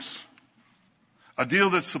the worse. A deal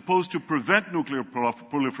that's supposed to prevent nuclear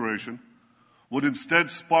proliferation would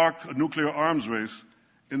instead spark a nuclear arms race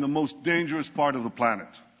in the most dangerous part of the planet.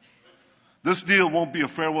 This deal won't be a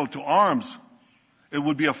farewell to arms. It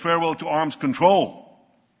would be a farewell to arms control.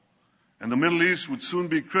 And the Middle East would soon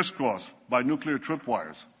be crisscrossed by nuclear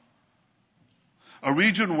tripwires. A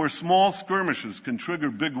region where small skirmishes can trigger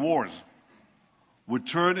big wars would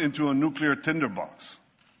turn into a nuclear tinderbox.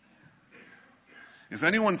 If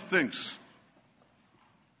anyone thinks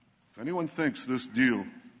this deal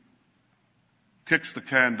kicks the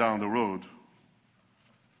can down the road,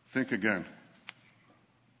 think again.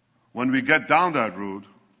 When we get down that road,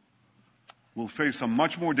 we'll face a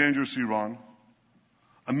much more dangerous Iran,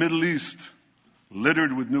 a Middle East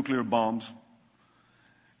littered with nuclear bombs,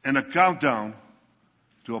 and a countdown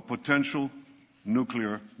to a potential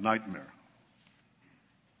nuclear nightmare.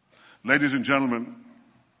 Ladies and gentlemen,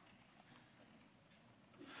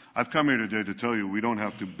 I've come here today to tell you we don't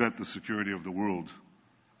have to bet the security of the world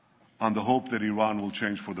on the hope that Iran will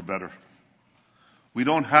change for the better. We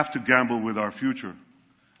don't have to gamble with our future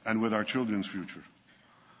and with our children's future.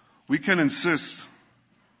 We can insist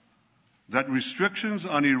that restrictions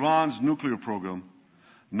on Iran's nuclear program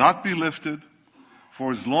not be lifted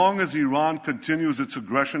for as long as Iran continues its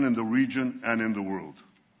aggression in the region and in the world.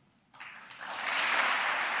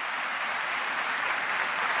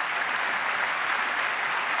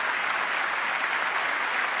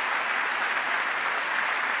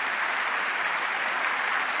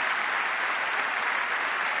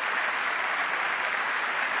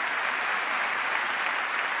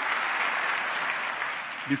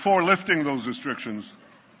 Before lifting those restrictions,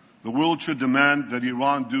 the world should demand that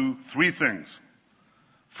Iran do 3 things.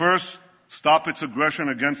 First, stop its aggression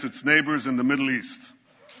against its neighbors in the Middle East.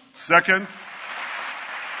 Second,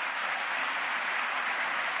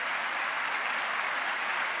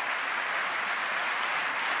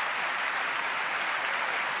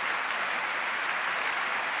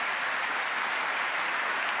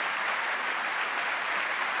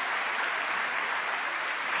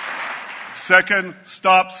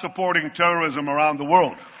 stop supporting terrorism around the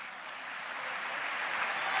world.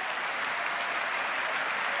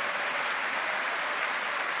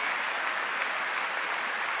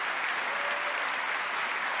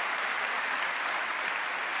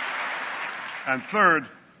 And third,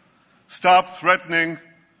 stop threatening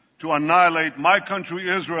to annihilate my country,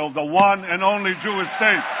 Israel, the one and only Jewish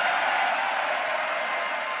state.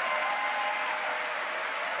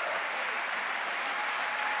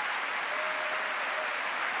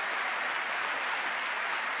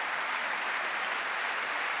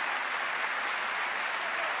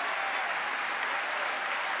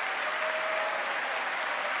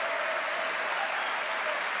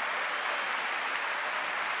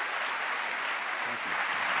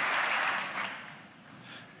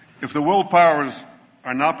 If the world powers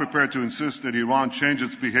are not prepared to insist that Iran change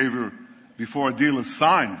its behavior before a deal is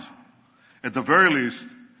signed, at the very least,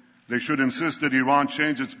 they should insist that Iran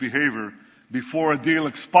change its behavior before a deal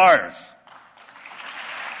expires.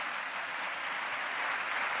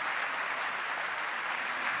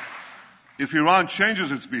 If Iran changes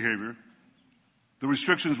its behavior, the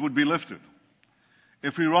restrictions would be lifted.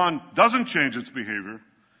 If Iran doesn't change its behavior,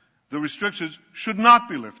 the restrictions should not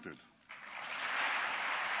be lifted.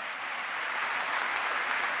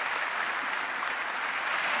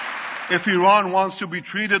 If Iran wants to be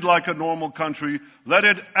treated like a normal country, let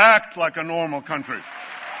it act like a normal country.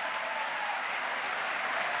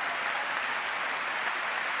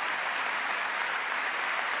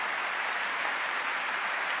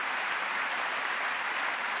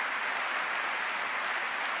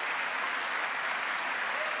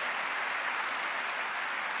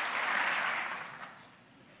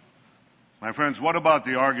 My friends, what about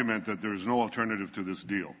the argument that there is no alternative to this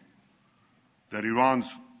deal? That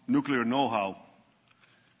Iran's nuclear know-how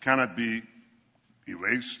cannot be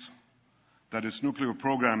erased? That its nuclear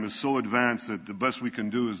program is so advanced that the best we can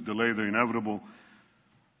do is delay the inevitable,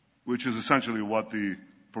 which is essentially what the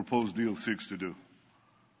proposed deal seeks to do?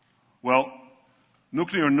 Well,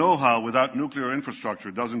 nuclear know-how without nuclear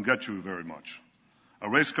infrastructure doesn't get you very much. A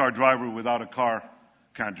race car driver without a car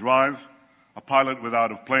can't drive. A pilot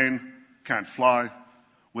without a plane can't fly.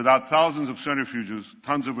 Without thousands of centrifuges,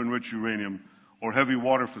 tons of enriched uranium, or heavy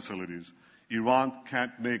water facilities, Iran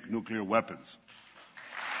can't make nuclear weapons.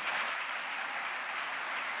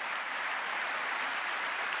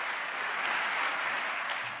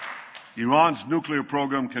 Iran's nuclear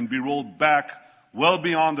program can be rolled back well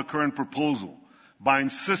beyond the current proposal by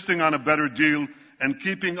insisting on a better deal and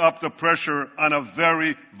keeping up the pressure on a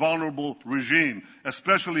very vulnerable regime,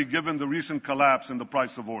 especially given the recent collapse in the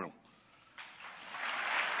price of oil.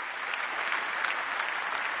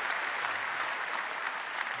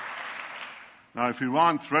 Now, if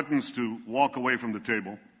Iran threatens to walk away from the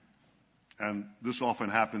table, and this often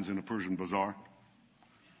happens in a Persian bazaar,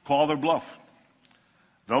 call their bluff.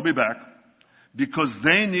 They'll be back because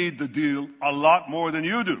they need the deal a lot more than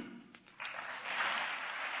you do.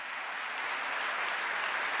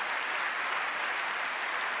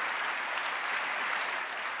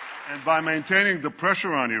 And by maintaining the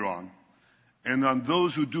pressure on Iran and on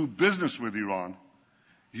those who do business with Iran,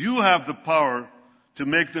 you have the power to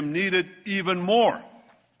make them need it even more.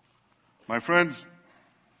 My friends,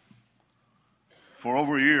 for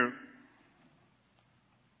over a year,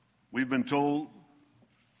 we've been told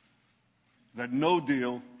that no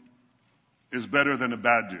deal is better than a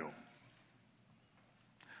bad deal.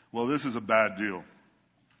 Well, this is a bad deal.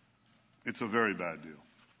 It's a very bad deal.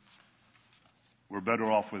 We're better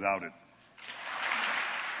off without it.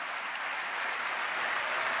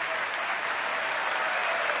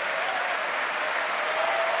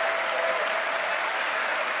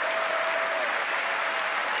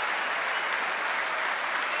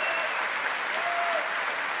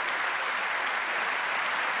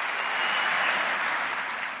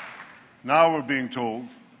 Now we're being told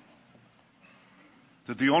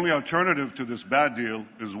that the only alternative to this bad deal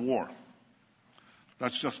is war.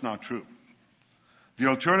 That's just not true. The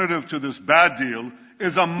alternative to this bad deal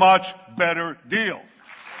is a much better deal.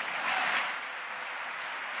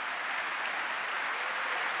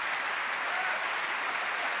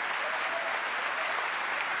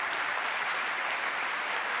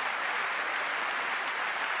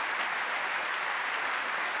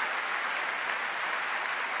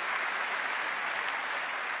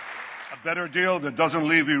 A better deal that doesn't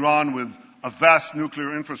leave Iran with a vast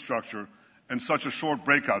nuclear infrastructure and such a short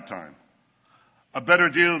breakout time. A better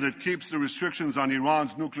deal that keeps the restrictions on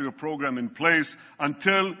Iran's nuclear program in place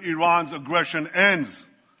until Iran's aggression ends.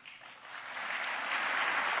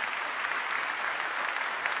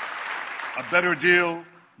 A better deal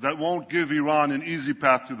that won't give Iran an easy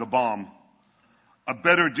path to the bomb. A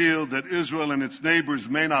better deal that Israel and its neighbors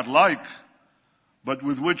may not like, but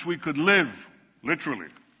with which we could live, literally.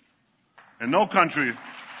 And no country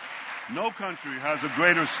has a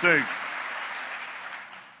greater stake.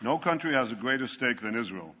 No country has a greater stake than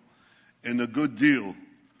Israel in a good deal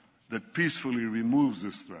that peacefully removes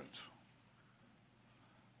this threat.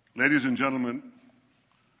 Ladies and gentlemen,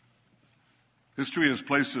 history has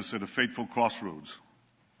placed us at a fateful crossroads.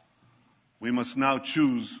 We must now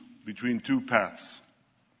choose between two paths.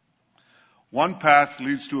 One path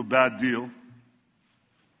leads to a bad deal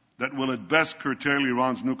that will at best curtail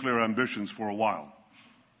Iran's nuclear ambitions for a while.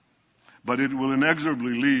 But it will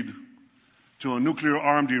inexorably lead to a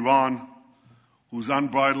nuclear-armed Iran whose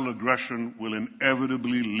unbridled aggression will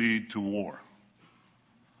inevitably lead to war.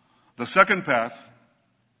 The second path,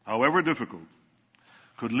 however difficult,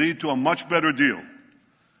 could lead to a much better deal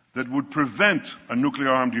that would prevent a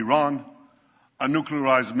nuclear-armed Iran, a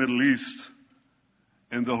nuclearized Middle East,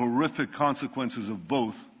 and the horrific consequences of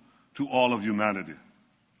both to all of humanity.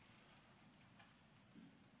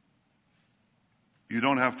 You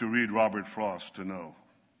don't have to read Robert Frost to know.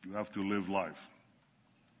 You have to live life.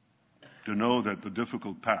 To know that the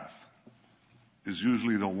difficult path is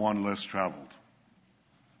usually the one less traveled.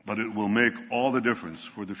 But it will make all the difference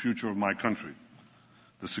for the future of my country,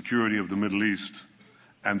 the security of the Middle East,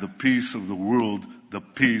 and the peace of the world, the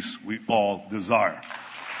peace we all desire.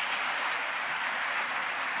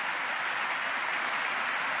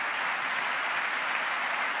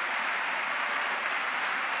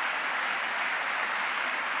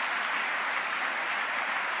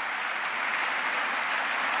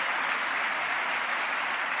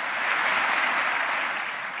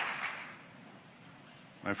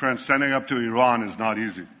 My friends, standing up to Iran is not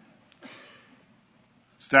easy.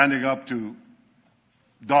 Standing up to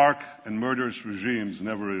dark and murderous regimes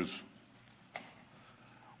never is.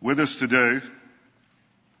 With us today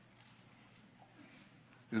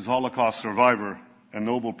is Holocaust survivor and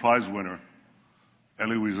Nobel Prize winner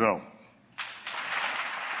Elie Wiesel.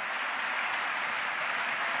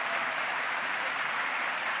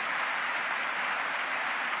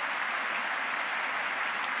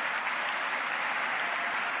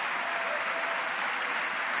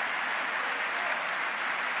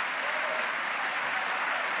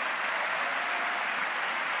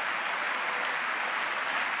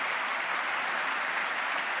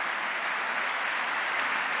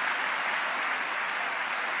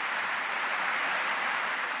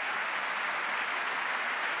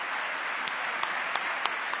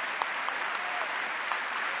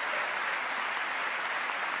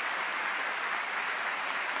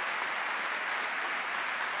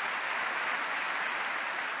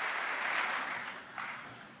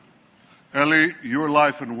 Elie, your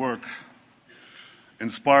life and work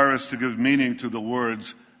inspire us to give meaning to the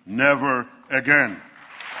words, never again.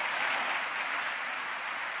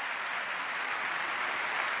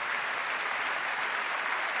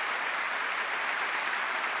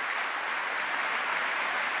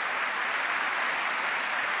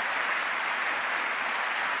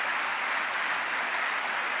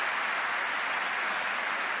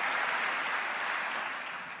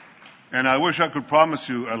 And I wish I could promise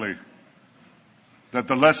you, Elie, that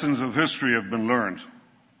the lessons of history have been learned.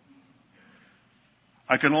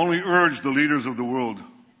 I can only urge the leaders of the world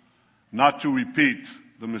not to repeat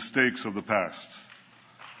the mistakes of the past.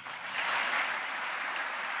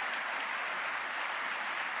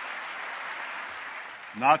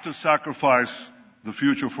 Not to sacrifice the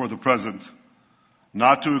future for the present,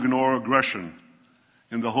 not to ignore aggression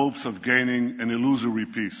in the hopes of gaining an illusory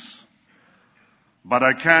peace. But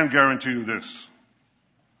I can guarantee you this.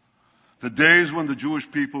 The days when the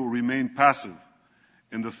Jewish people remain passive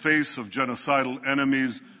in the face of genocidal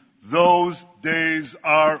enemies, those days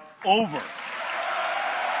are over.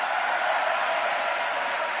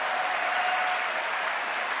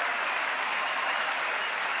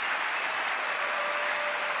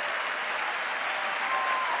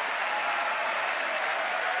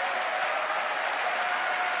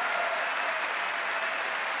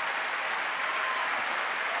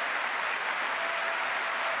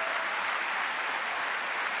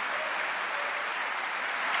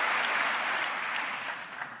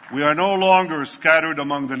 We are no longer scattered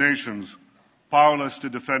among the nations, powerless to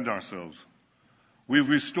defend ourselves. We've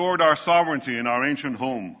restored our sovereignty in our ancient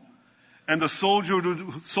home, and the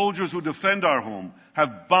soldiers who defend our home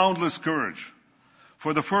have boundless courage.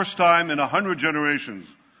 For the first time in 100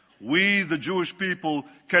 generations, we, the Jewish people,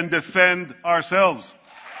 can defend ourselves.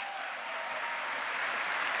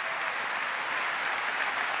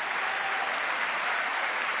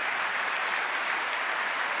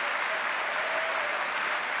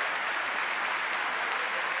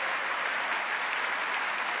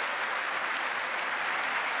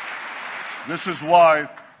 This is why,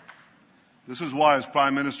 as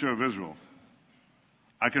Prime Minister of Israel,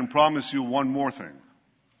 I can promise you one more thing.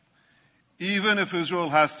 Even if Israel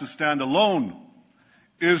has to stand alone,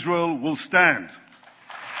 Israel will stand.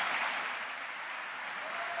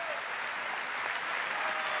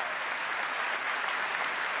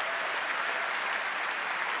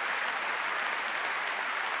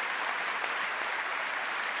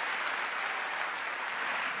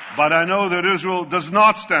 But I know that Israel does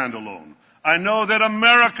not stand alone. I know that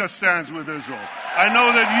America stands with Israel. I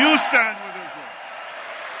know that you stand with Israel.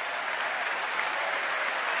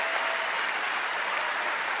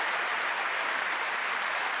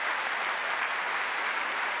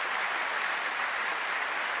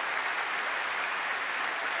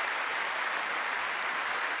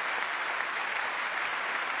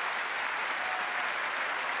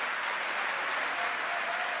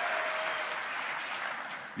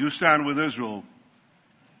 You stand with Israel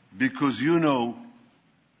because you know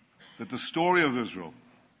that the story of Israel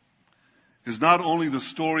is not only the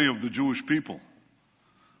story of the Jewish people,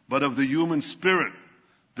 but of the human spirit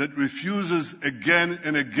that refuses again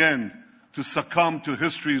and again to succumb to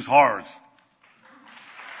history's horrors.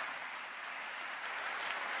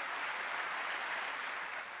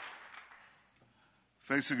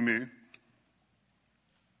 Facing me,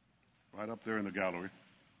 right up there in the gallery,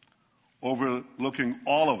 overlooking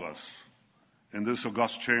all of us in this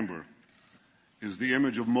august chamber, is the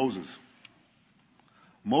image of Moses.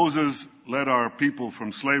 Moses led our people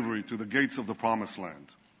from slavery to the gates of the Promised Land.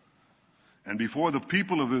 And before the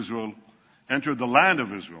people of Israel entered the land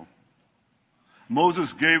of Israel,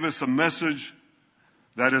 Moses gave us a message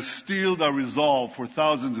that has steeled our resolve for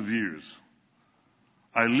thousands of years.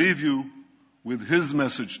 I leave you with his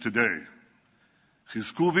message today.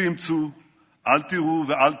 Chizku v'imtzu, al tiru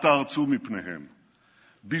ve'al ta'artzu mipnehem.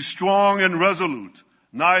 Be strong and resolute,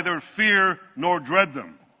 neither fear nor dread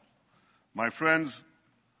them. My friends,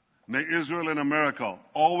 may Israel and America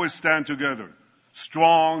always stand together,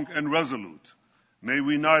 strong and resolute. May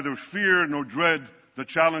we neither fear nor dread the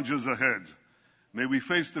challenges ahead. May we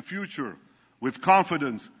face the future with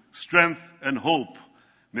confidence, strength, and hope.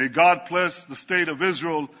 May God bless the state of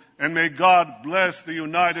Israel, and may God bless the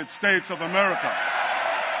United States of America.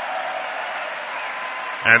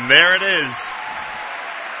 And there it is.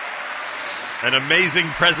 An amazing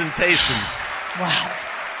presentation. Wow.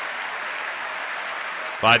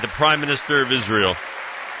 By the Prime Minister of Israel.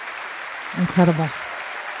 Incredible.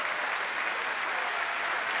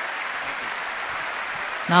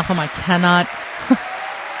 Nachum, I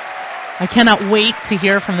cannot wait to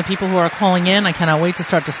hear from the people who are calling in. I cannot wait to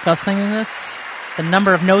start discussing this. The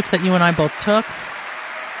number of notes that you and I both took.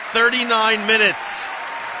 39 minutes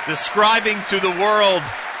describing to the world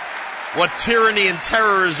what tyranny and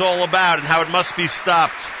terror is all about and how it must be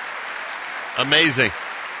stopped. Amazing.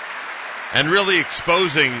 And really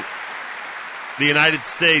exposing the United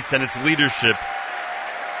States and its leadership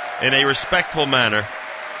in a respectful manner,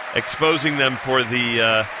 exposing them for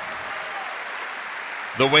the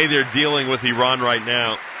way they're dealing with Iran right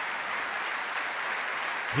now.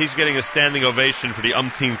 He's getting a standing ovation for the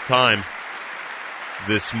umpteenth time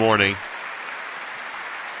this morning.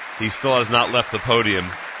 He still has not left the podium.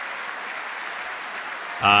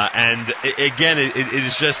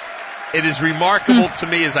 It is remarkable to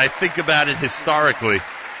me as I think about it historically.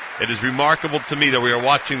 It is remarkable to me that we are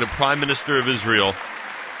watching the Prime Minister of Israel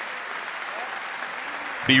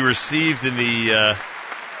be received in the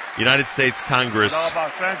United States Congress.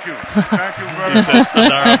 Thank you. Thank you very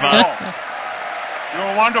much.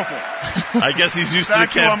 You're wonderful. I guess he's used to the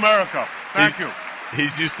Thank you, America. Thank you.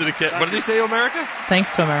 He's used to the what did he say, America?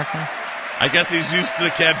 Thanks to America. I guess he's used to the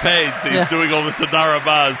campaign, so he's doing all the Tadar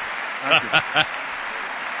Abbas.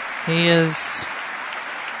 He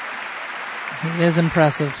is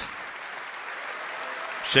impressive.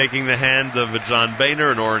 Shaking the hand of John Boehner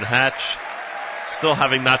and Orrin Hatch, still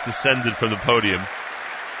having not descended from the podium.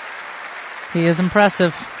 He is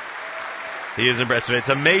impressive. He is impressive. It's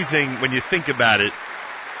amazing when you think about it,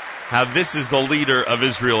 how this is the leader of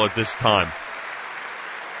Israel at this time.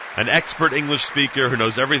 An expert English speaker who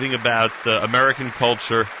knows everything about American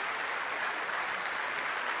culture,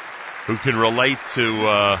 who can relate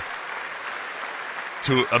to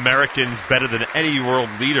Americans better than any world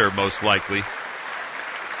leader, most likely.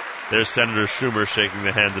 There's Senator Schumer shaking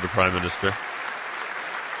the hand of the Prime Minister.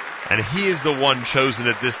 And he is the one chosen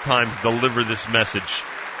at this time to deliver this message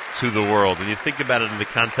to the world. And you think about it in the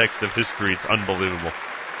context of history, it's unbelievable.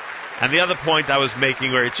 And the other point I was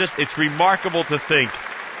making, where it's remarkable to think,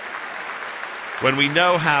 when we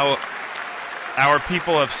know how our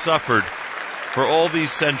people have suffered for all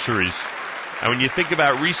these centuries, and when you think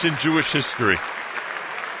about recent Jewish history,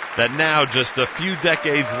 that now, just a few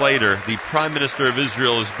decades later, the Prime Minister of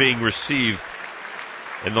Israel is being received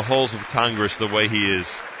in the halls of Congress the way he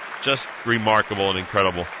is. Just remarkable and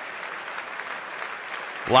incredible.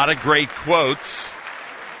 A lot of great quotes.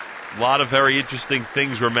 A lot of very interesting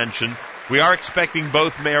things were mentioned. We are expecting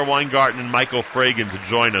both Mayor Weingarten and Michael Fragin to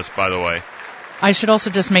join us, by the way. I should also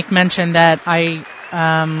just make mention that I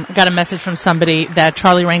got a message from somebody that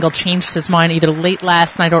Charlie Rangel changed his mind either late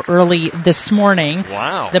last night or early this morning.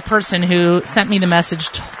 Wow. The person who sent me the message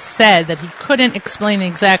said that he couldn't explain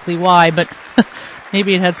exactly why, but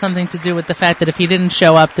maybe it had something to do with the fact that if he didn't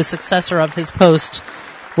show up, the successor of his post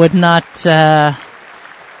would not,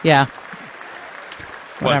 whatever.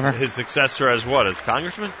 What, his successor as what? As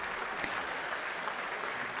congressman?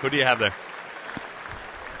 Who do you have there?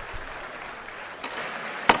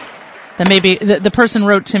 Then maybe the person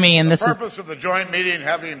wrote to me, and The this is... purpose of the joint meeting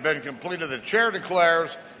having been completed, the chair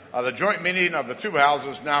declares the joint meeting of the two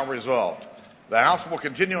houses now resolved. The House will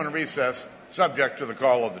continue in recess, subject to the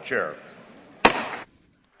call of the chair.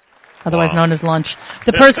 Otherwise known as lunch.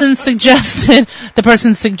 The person suggested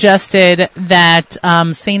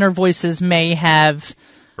that saner voices may have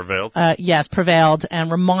Prevailed? prevailed, and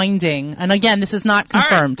reminding, and again, this is not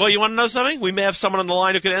confirmed. All right. Well, you want to know something? We may have someone on the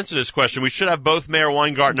line who can answer this question. We should have both Mayor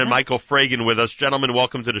Weingarten and Michael Fragin with us. Gentlemen,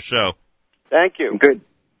 welcome to the show. Thank you. Good.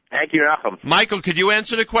 Thank you, Nachum. Michael, could you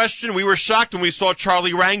answer the question? We were shocked when we saw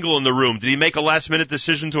Charlie Rangel in the room. Did he make a last-minute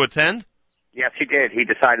decision to attend? Yes, he did. He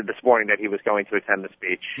decided this morning that he was going to attend the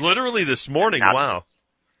speech. Literally this morning, wow.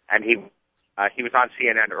 And he was on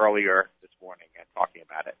CNN earlier this morning and talking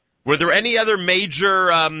about it. Were there any other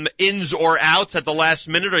major ins or outs at the last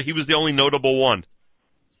minute, or he was the only notable one?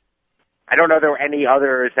 I don't know there were any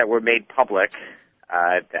others that were made public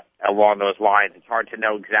along those lines. It's hard to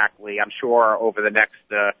know exactly. I'm sure over the next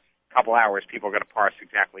couple hours, people are going to parse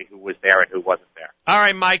exactly who was there and who wasn't there. All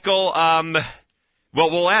right, Michael. Well,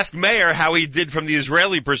 we'll ask Meir how he did from the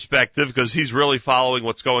Israeli perspective, because he's really following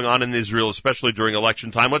what's going on in Israel, especially during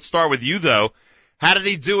election time. Let's start with you, though. How did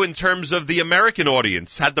he do in terms of the American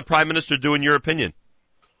audience? How did the Prime Minister do, in your opinion?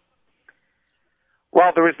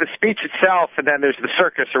 Well, there was the speech itself, and then there's the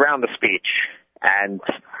circus around the speech. And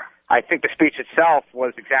I think the speech itself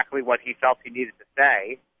was exactly what he felt he needed to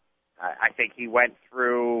say. I think he went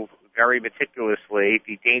through very meticulously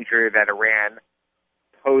the danger that Iran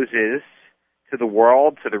poses to the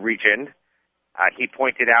world, to the region. He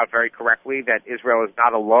pointed out very correctly that Israel is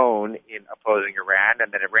not alone in opposing Iran,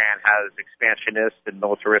 and that Iran has expansionist and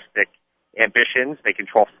militaristic ambitions. They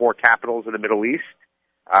control 4 capitals in the Middle East,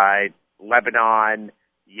 Lebanon,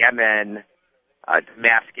 Yemen,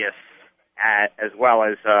 Damascus, as well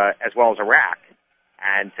as Iraq.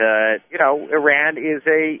 And Iran is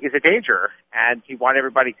a danger, and he wanted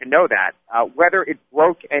everybody to know that. Whether it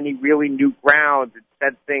broke any really new ground and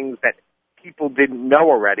said things that people didn't know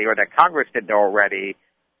already, or that Congress didn't know already,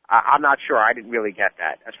 I'm not sure. I didn't really get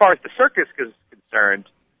that. As far as the circus is concerned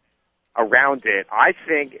around it, I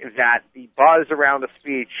think that the buzz around the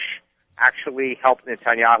speech actually helped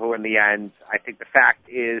Netanyahu in the end. I think the fact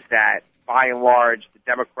is that, by and large, the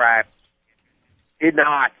Democrats did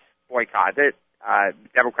not boycott it.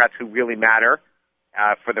 Democrats who really matter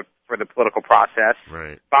for the political process.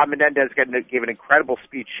 Right. Bob Menendez gave an incredible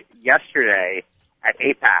speech yesterday at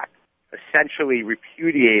AIPAC, essentially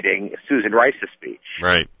repudiating Susan Rice's speech.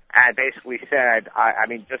 Right. And basically said,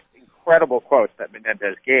 just incredible quotes that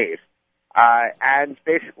Menendez gave. And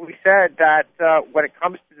basically said that when it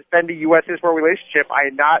comes to defending U.S.-Israel relationship, I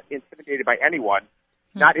am not intimidated by anyone,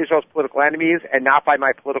 not Israel's political enemies, and not by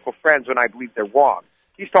my political friends when I believe they're wrong.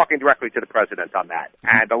 He's talking directly to the president on that.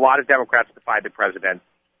 And a lot of Democrats defied the president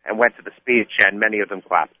and went to the speech, and many of them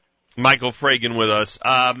clapped. Michael Fragin with us.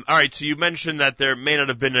 All right, so you mentioned that there may not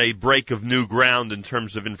have been a break of new ground in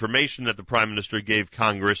terms of information that the Prime Minister gave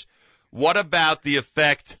Congress. What about the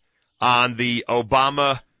effect on the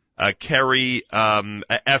Obama-Kerry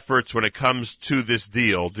efforts when it comes to this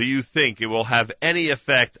deal? Do you think it will have any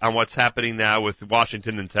effect on what's happening now with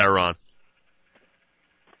Washington and Tehran?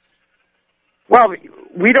 Well,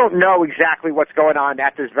 we don't know exactly what's going on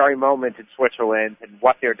at this very moment in Switzerland and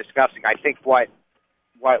what they're discussing. I think what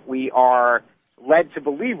we are led to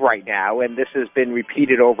believe right now, and this has been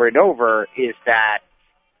repeated over and over, is that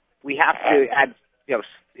we have to, and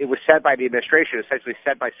it was said by the administration, essentially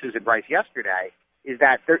said by Susan Rice yesterday, is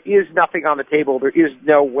that there is nothing on the table. There is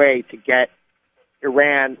no way to get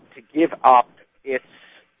Iran to give up its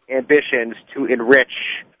ambitions to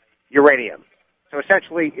enrich uranium. So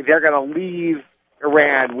essentially, they're going to leave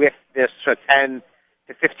Iran with this 10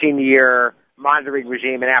 to 15-year monitoring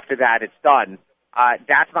regime, and after that, it's done.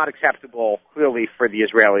 That's not acceptable, clearly, for the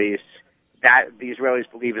Israelis. That the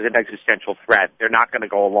Israelis believe is an existential threat. They're not going to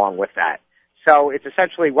go along with that. So it's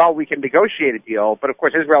essentially, well, we can negotiate a deal, but of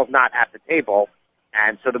course Israel's not at the table,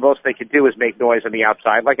 and so the most they could do is make noise on the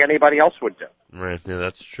outside like anybody else would do. Right, yeah,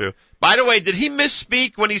 that's true. By the way, did he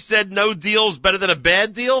misspeak when he said no deal's better than a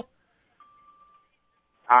bad deal?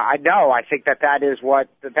 I know. I think that's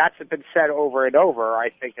been said over and over.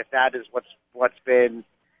 I think that is what's been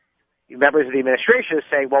members of the administration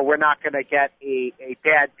saying, well, we're not going to get a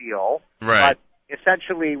bad deal. Right. But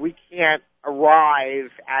essentially, we can't arrive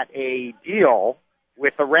at a deal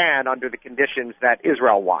with Iran under the conditions that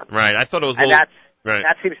Israel wants. Right. I thought it was that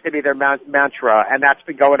seems to be their mantra, and that's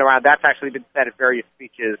been going around. That's actually been said at various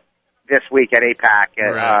speeches this week at AIPAC,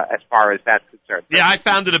 as far as that's concerned. Yeah, I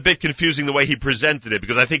found it a bit confusing the way he presented it,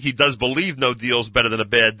 because I think he does believe no deal's better than a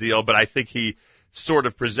bad deal, but I think he sort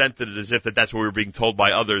of presented it as if that's what we were being told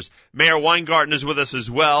by others. Mayor Weingarten is with us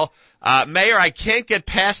as well. Mayor, I can't get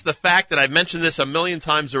past the fact that I've mentioned this a million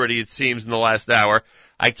times already, it seems, in the last hour.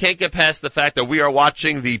 I can't get past the fact that we are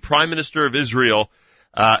watching the Prime Minister of Israel,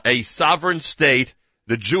 a sovereign state,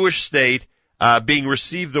 the Jewish state, being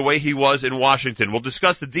received the way he was in Washington. We'll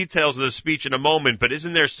discuss the details of the speech in a moment, but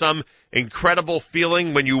isn't there some incredible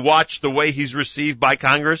feeling when you watch the way he's received by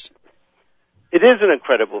Congress? It is an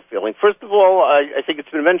incredible feeling. First of all, I think it's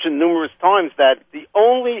been mentioned numerous times that the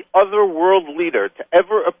only other world leader to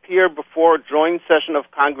ever appear before a joint session of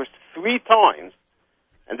Congress 3 times,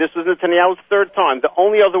 and this was Netanyahu's 3rd time, the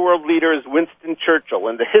only other world leader is Winston Churchill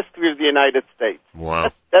in the history of the United States.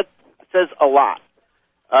 Wow. That says a lot.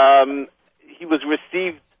 He was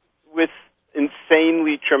received with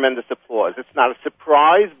insanely tremendous applause. It's not a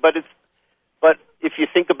surprise, but if you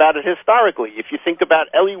think about it historically, if you think about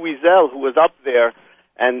Elie Wiesel, who was up there,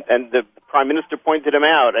 and the Prime Minister pointed him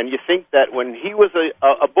out, and you think that when he was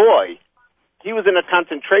a boy, he was in a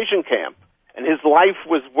concentration camp, and his life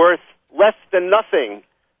was worth less than nothing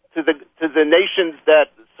to the nations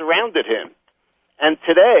that surrounded him. And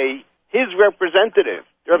today, his representative,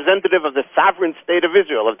 the representative of the sovereign state of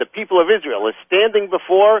Israel, of the people of Israel, is standing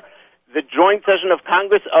before the joint session of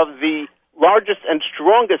Congress of the largest and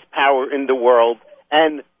strongest power in the world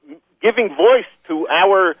and giving voice to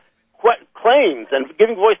our claims and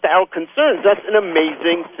giving voice to our concerns. That's an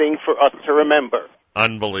amazing thing for us to remember.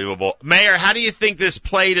 Unbelievable. Mayor, how do you think this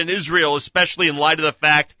played in Israel, especially in light of the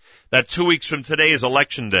fact that 2 weeks from today is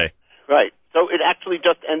Election Day? Right. So it actually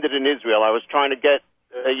just ended in Israel. I was trying to get,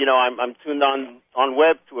 I'm tuned on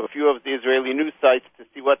web to a few of the Israeli news sites to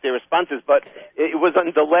see what their response is, but it was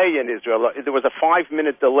on delay in Israel. There was a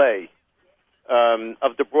 5-minute delay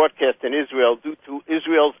of the broadcast in Israel due to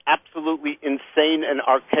Israel's absolutely insane and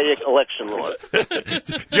archaic election laws.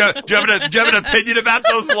 do you have an opinion about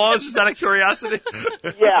those laws, just out of curiosity?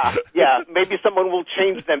 Yeah. Maybe someone will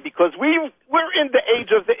change them because we're in the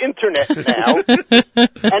age of the internet now,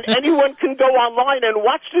 and anyone can go online and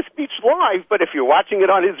watch the speech live, but if you're watching it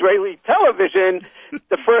on Israeli television,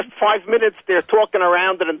 the first 5 minutes they're talking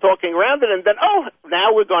around it, and then,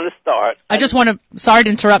 now we're going to start. Sorry to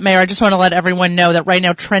interrupt, Mayor, I just want to let everyone know that right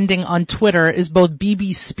now trending on Twitter is both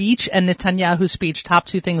Bibi's speech and Netanyahu's speech. Top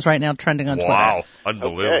 2 things right now trending on Twitter. Wow,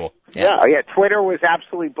 unbelievable. Okay. Yeah. Oh, yeah, Twitter was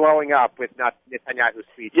absolutely blowing up with Netanyahu's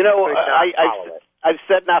speech. I've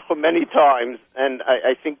said Nachum many times, and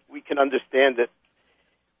I think we can understand that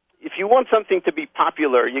if you want something to be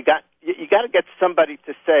popular, you got to get somebody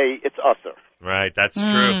to say it's usser. Right, that's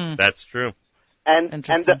true. That's true. And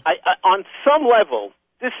on some level,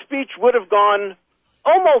 this speech would have gone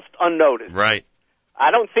almost unnoticed. Right.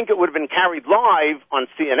 I don't think it would have been carried live on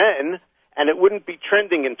CNN, and it wouldn't be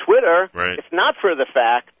trending in Twitter if not for the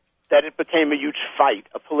fact that it became a huge fight,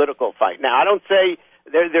 a political fight. Now, I don't say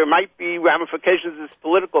there might be ramifications of this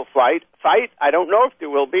political fight. I don't know if there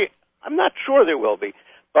will be. I'm not sure there will be.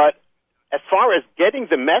 But as far as getting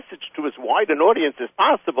the message to as wide an audience as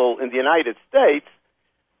possible in the United States,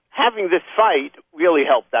 having this fight really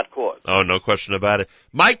helped that cause. Oh, no question about it.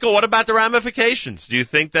 Michael, what about the ramifications? Do you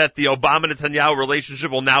think that the Obama-Netanyahu relationship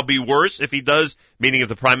will now be worse if he does, meaning if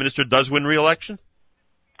the Prime Minister does win re-election?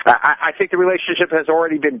 I think the relationship has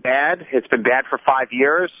already been bad. It's been bad for 5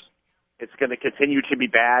 years. It's going to continue to be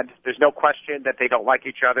bad. There's no question that they don't like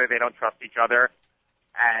each other. They don't trust each other.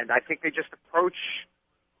 And I think they just approach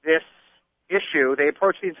this issue, they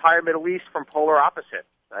approach the entire Middle East from polar opposites.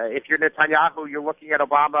 If you're Netanyahu, you're looking at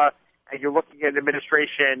Obama, and you're looking at an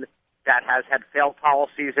administration that has had failed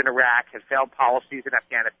policies in Iraq, has failed policies in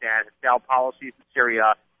Afghanistan, has failed policies in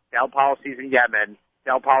Syria, failed policies in Yemen,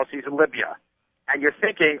 failed policies in Libya. And you're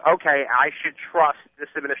thinking, okay, I should trust this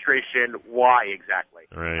administration. Why exactly?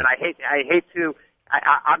 Right. And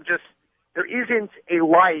I'm just, there isn't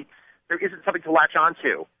something to latch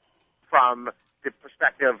onto from the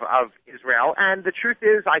perspective of Israel. And the truth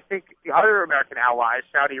is, I think the other American allies,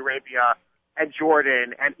 Saudi Arabia and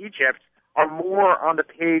Jordan and Egypt, are more on the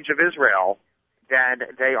page of Israel than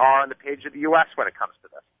they are on the page of the U.S. when it comes to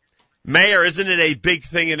this. Meir, isn't it a big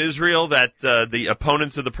thing in Israel that the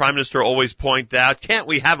opponents of the Prime Minister always point out? Can't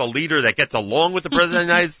we have a leader that gets along with the President of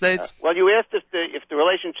the United States? Well, you asked if the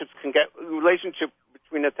relationship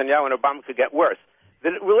between Netanyahu and Obama could get worse. The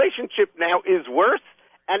relationship now is worse,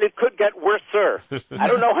 and it could get worser. I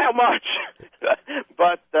don't know how much,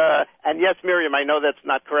 but and yes, Miriam, I know that's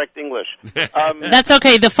not correct English. That's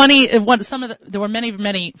okay. There were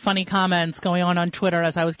many funny comments going on Twitter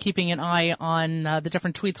as I was keeping an eye on the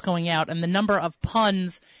different tweets going out, and the number of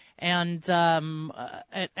puns and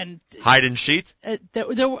hide and sheet. There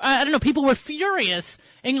were, I don't know. People were furious.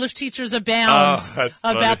 English teachers abound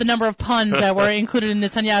about the number of puns that were included in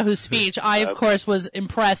Netanyahu's speech. I, of course, was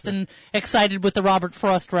impressed and excited with the Robert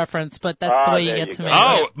Frost reference, but that's the way you get to me.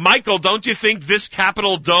 Oh, Michael, don't you think this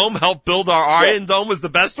Capitol Dome helped build our Iron Dome was the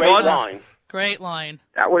best one? Great line.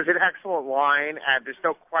 That was an excellent line, and there's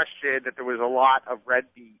no question that there was a lot of red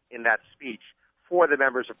meat in that speech for the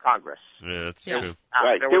members of Congress. Yeah, that's true.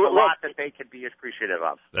 There was a lot that they could be appreciative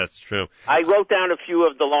of. That's true. I wrote down a few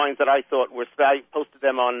of the lines that I thought were. I posted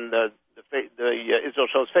them on the Israel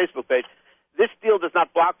Show's Facebook page. This deal does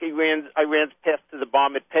not block Iran's path to the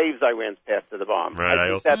bomb. It paves Iran's path to the bomb. Right, I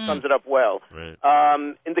think that sums it up well. Right.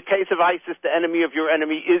 In the case of ISIS, the enemy of your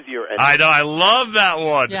enemy is your enemy. I know. I love that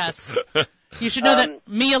one. Yes. You should know that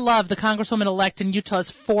Mia Love, the congresswoman-elect in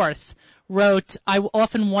Utah's 4th, wrote, I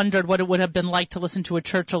often wondered what it would have been like to listen to a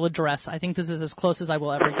Churchill address. I think this is as close as I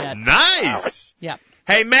will ever get. Nice. Yeah.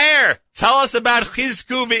 Hey, Meir, tell us about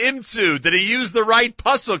Chizku v'imtzu. Did he use the right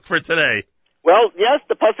pasuk for today? Well, yes,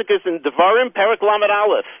 the pasuk is in Devarim, Perek Lamed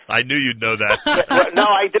Aleph. I knew you'd know that. No,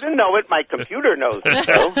 I didn't know it. My computer knows it,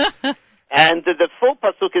 though. And the full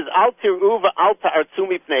pasuk is, Al tir'u v'al ta'artzu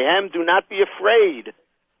mipneihem. Do not be afraid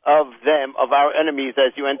of them, of our enemies,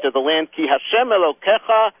 as you enter the land. Ki Hashem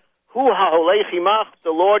Elokecha hu ha'holech imach. The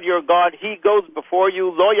Lord your God, He goes before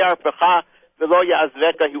you. Lo yarpecha v'lo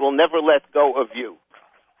ya'azveka. He will never let go of you.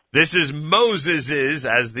 This is Moses's,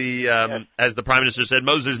 as the Prime Minister said,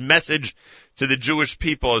 Moses' message to the Jewish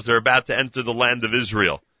people as they're about to enter the land of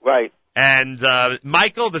Israel. Right. And,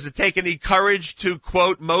 Michael, does it take any courage to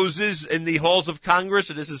quote Moses in the halls of Congress,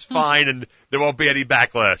 or this is fine and there won't be any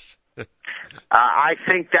backlash? I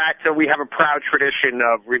think that we have a proud tradition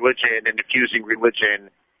of religion and diffusing religion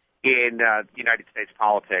in United States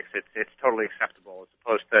politics. It's totally acceptable, as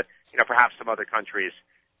opposed to perhaps some other countries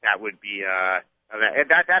that would be and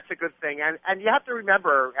that's a good thing. And you have to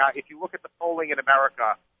remember, if you look at the polling in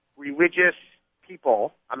America, religious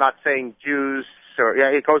people, I'm not saying Jews,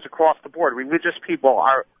 it goes across the board. Religious people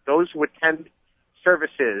are those who attend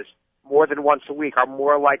services more than once a week are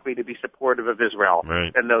more likely to be supportive of Israel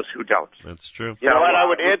than those who don't. That's true. You know what? I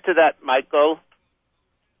would add to that, Michael.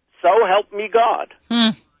 So help me God.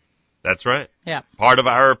 That's right. Yeah. Part of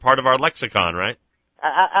our lexicon, right?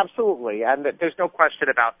 Absolutely, and there's no question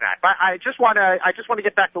about that. But I just want to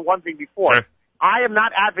get back to one thing before. Sure. I am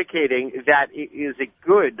not advocating that it is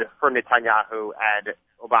good for Netanyahu and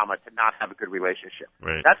Obama to not have a good relationship.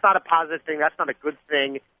 Right. That's not a positive thing. That's not a good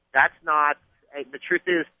thing. That's not. The truth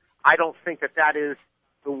is, I don't think that is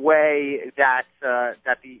the way that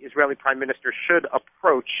the Israeli Prime Minister should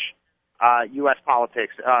approach U.S.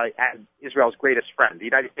 politics and Israel's greatest friend. The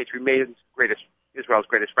United States remains Israel's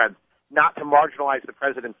greatest friend. Not to marginalize the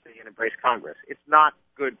presidency and embrace Congress. It's not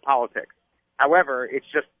good politics. However, it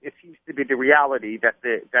seems to be the reality that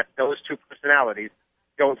those two personalities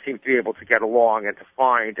don't seem to be able to get along and to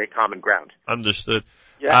find a common ground. Understood.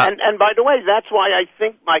 Yeah, and by the way, that's why I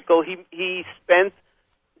think, Michael, he spent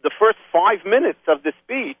the first 5 minutes of the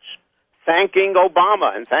speech thanking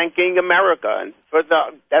Obama and thanking America, and for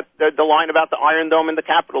the line about the Iron Dome and the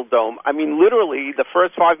Capitol Dome. I mean, literally, the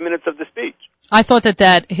first 5 minutes of the speech. I thought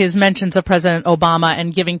that his mentions of President Obama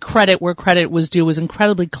and giving credit where credit was due was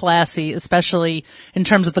incredibly classy, especially in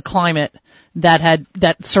terms of the climate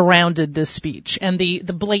that surrounded this speech and the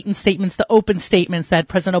blatant statements, the open statements that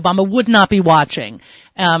President Obama would not be watching,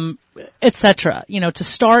 etc. To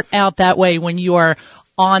start out that way when you are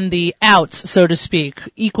on the outs, so to speak,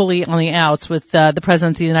 equally on the outs with the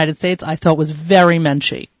President of the United States, I thought was very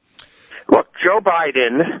menschy. Look, Joe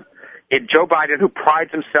Biden, who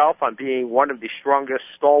prides himself on being one of the strongest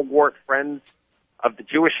stalwart friends of the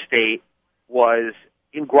Jewish state, was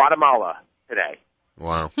in Guatemala today.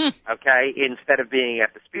 Wow. Okay, instead of being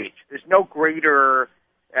at the speech. There's no greater,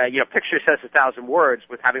 picture says 1,000 words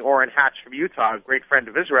with having Orrin Hatch from Utah, a great friend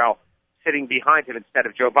of Israel, sitting behind him instead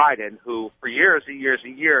of Joe Biden, who for years and years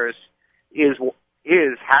and years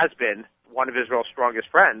has been one of Israel's strongest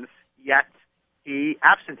friends, yet he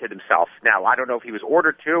absented himself. Now, I don't know if he was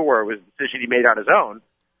ordered to or it was a decision he made on his own,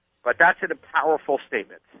 but that's a powerful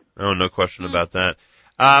statement. Oh, no question about that.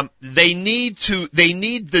 They need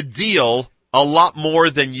the deal a lot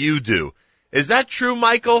more than you do. Is that true,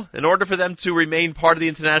 Michael? In order for them to remain part of the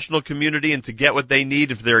international community and to get what they need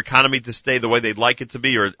and for their economy to stay the way they'd like it to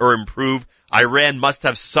be or improve, Iran must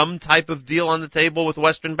have some type of deal on the table with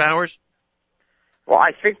Western powers? Well,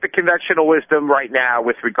 I think the conventional wisdom right now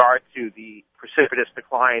with regard to the precipitous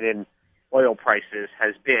decline in oil prices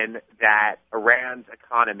has been that Iran's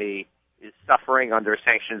economy is suffering under a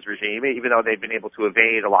sanctions regime, even though they've been able to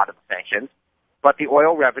evade a lot of the sanctions. but the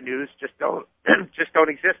oil revenues just don't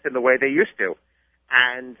exist in the way they used to,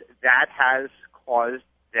 and that has caused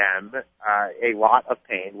them a lot of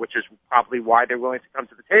pain, which is probably why they're willing to come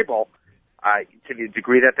to the table to the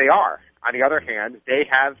degree that they are. On the other hand, they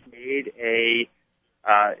have made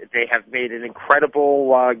an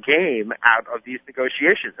incredible game out of these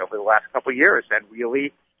negotiations over the last couple of years, and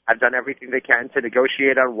really have done everything they can to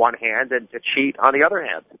negotiate on one hand and to cheat on the other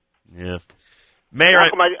hand. Yeah. Meir,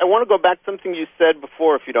 Malcolm, I want to go back to something you said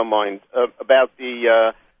before, if you don't mind, about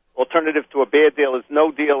the alternative to a bad deal is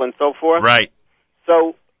no deal and so forth. Right.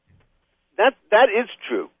 So that is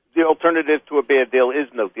true. The alternative to a bad deal is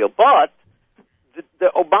no deal. But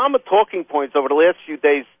the Obama talking points over the last few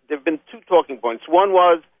days, there have been two talking points. One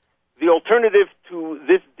was the alternative to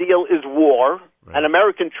this deal is war and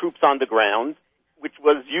American troops on the ground, which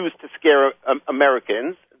was used to scare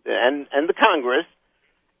Americans and the Congress.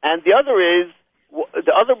 And the other is,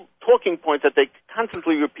 the other talking point that they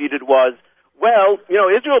constantly repeated was, well,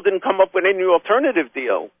 Israel didn't come up with any alternative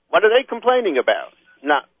deal. What are they complaining about?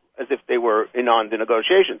 Not as if they were in on the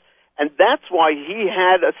negotiations. And that's why he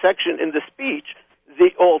had a section in the speech,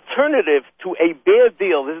 the alternative to a bad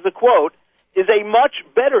deal, this is a quote, is a much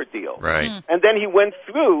better deal. Right. And then he went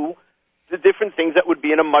through the different things that would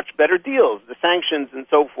be in a much better deal, the sanctions and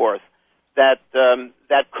so forth, that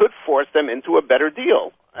could force them into a better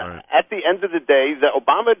deal. Right. At the end of the day,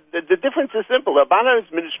 the difference is simple. The Obama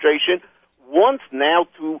administration wants now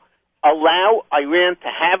to allow Iran to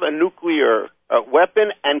have a nuclear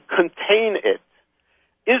weapon and contain it.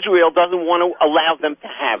 Israel doesn't want to allow them to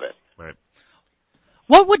have it. Right.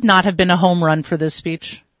 What would not have been a home run for this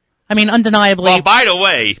speech? I mean, undeniably. Well, by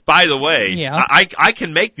the way, yeah. I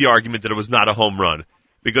can make the argument that it was not a home run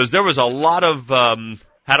because there was a lot of,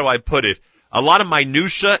 how do I put it? A lot of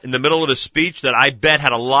minutia in the middle of the speech that I bet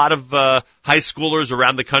had a lot of high schoolers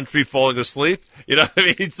around the country falling asleep. You know what I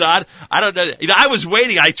mean? It's not. I don't know. I was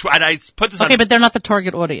waiting. I put this on. Okay, but they're not the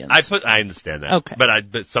target audience. I understand that. Okay.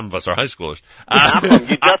 But some of us are high schoolers.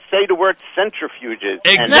 You just say the word centrifuges.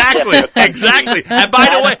 Exactly. And by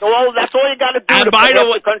the way, that's all you got to do to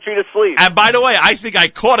put the country to sleep. And by the way, I think I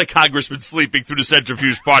caught a congressman sleeping through the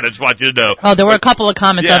centrifuge part. I just want you to know. Oh, there were a couple of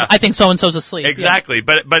comments of, I think so-and-so's asleep. Exactly.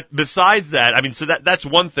 Yeah. But besides that, I mean, so that's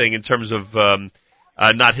one thing in terms of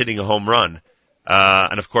not hitting a home run.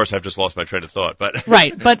 And of course, I've just lost my train of thought. But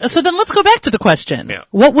right. But so then let's go back to the question. Yeah.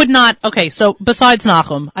 What would not? Okay. So besides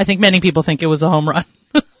Nachum, I think many people think it was a home run.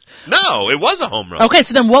 No, it was a home run. Okay.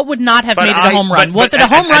 So then, what would not have made it a home run? Was it a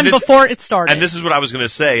home run before it started? And this is what I was going to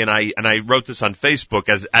say. And I wrote this on Facebook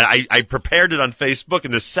as I prepared it on Facebook.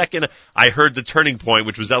 And the second I heard the turning point,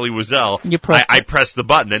 which was Elie Wiesel, I pressed the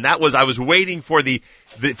button. And that was I was waiting for the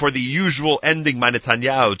usual ending by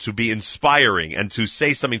Netanyahu to be inspiring and to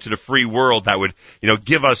say something to the free world that would,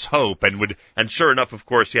 give us hope and sure enough, of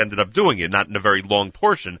course, he ended up doing it, not in a very long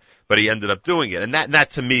portion, but he ended up doing it. And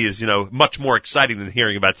that to me is, much more exciting than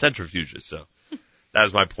hearing about centrifuges. So that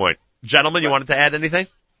was my point. Gentlemen, you wanted to add anything?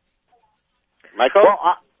 Michael? Well,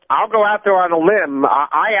 I'll go out there on a limb.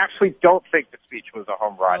 I actually don't think the speech was a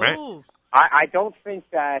home run. Right. I don't think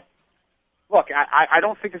that. Look, I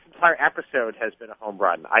don't think this entire episode has been a home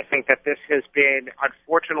run. I think that this has been,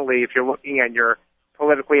 unfortunately, if you're looking and you're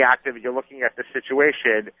politically active and you're looking at the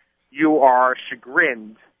situation, you are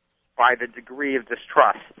chagrined by the degree of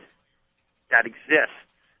distrust that exists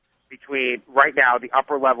between, right now, the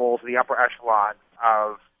upper levels, the upper echelon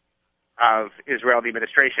of Israel, the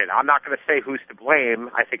administration. I'm not going to say who's to blame.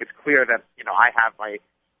 I think it's clear that, I have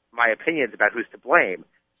my opinions about who's to blame.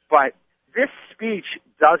 But this speech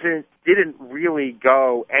didn't really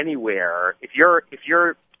go anywhere. If you're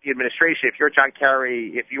the administration, if you're John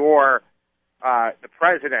Kerry, if you're the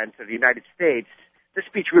president of the United States, this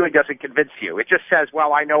speech really doesn't convince you. It just says,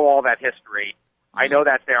 well, I know all that history. I know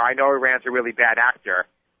that's there. I know Iran's a really bad actor,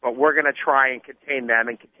 but we're going to try and contain them,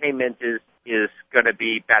 and containment is going to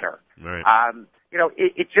be better. Right.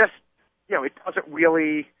 It just, it doesn't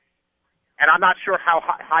really. And I'm not sure how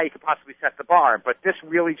high you could possibly set the bar, but this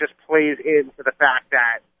really just plays into the fact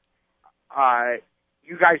that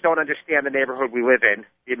you guys don't understand the neighborhood we live in.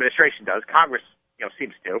 The administration does. Congress,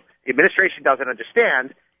 seems to. The administration doesn't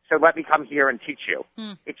understand, so let me come here and teach you.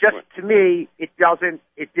 It just, to me, it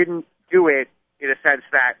didn't do it in a sense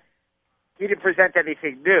that he didn't present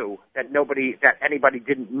anything new that anybody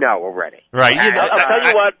didn't know already. Right. I'll tell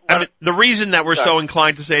you what. I mean, the reason that we're so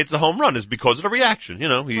inclined to say it's a home run is because of the reaction.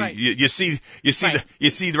 Right. You see Right.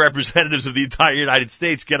 the representatives of the entire United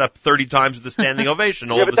States get up 30 times with the standing ovation.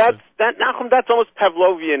 All Yeah, of a but sudden. Nachum, that's almost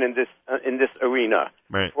Pavlovian in this arena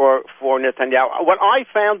Right. for Netanyahu. What I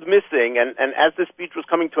found missing, and as the speech was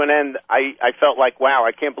coming to an end, I felt like, wow,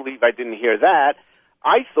 I can't believe I didn't hear that.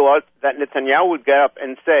 I thought that Netanyahu would get up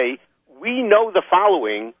and say, we know the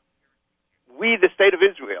following, we, the state of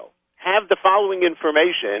Israel, have the following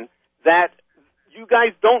information that you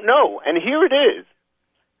guys don't know, and here it is.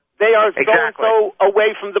 They are so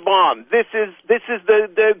away from the bomb. This is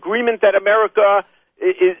the agreement that America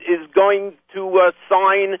is going to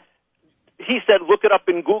sign. He said, look it up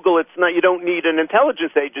in Google. It's not, you don't need an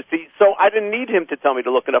intelligence agency. So I didn't need him to tell me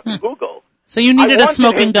to look it up in Google. So you needed a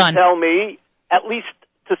smoking gun. To tell me, at least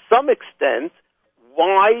to some extent,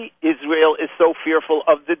 why Israel is so fearful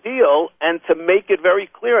of the deal, and to make it very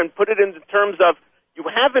clear and put it in the terms of, you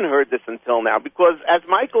haven't heard this until now, because as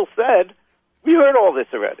Michael said, we heard all this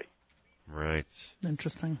already. Right.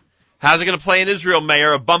 Interesting. How's it going to play in Israel,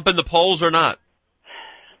 Meir? A bump in the polls or not?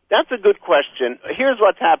 That's a good question. Here's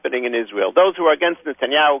what's happening in Israel. Those who are against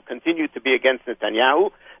Netanyahu continue to be against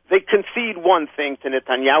Netanyahu. They concede one thing to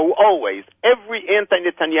Netanyahu always. Every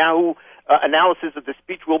anti-Netanyahu analysis of the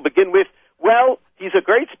speech will begin with, well, he's a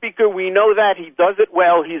great speaker, we know that, he does it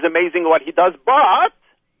well, he's amazing at what he does, but,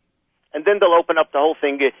 and then they'll open up the whole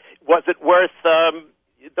thing, was it worth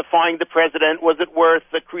defying the president, was it worth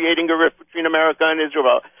creating a rift between America and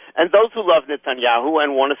Israel? And those who love Netanyahu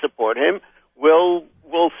and want to support him will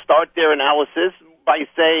start their analysis by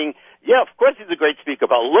saying, yeah, of course he's a great speaker,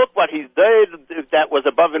 but look what he did that was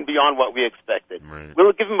above and beyond what we expected. Right. Will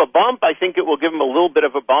it give him a bump? I think it will give him a little bit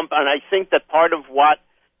of a bump, and I think that part of what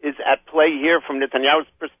is at play here from Netanyahu's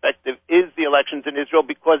perspective is the elections in Israel,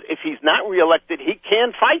 because if he's not reelected, he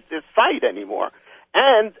can't fight this fight anymore.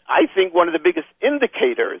 And I think one of the biggest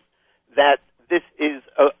indicators that this is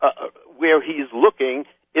where he's looking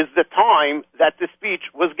is the time that the speech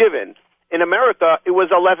was given. In America, it was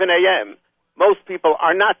 11 a.m. Most people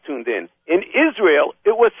are not tuned in. In Israel,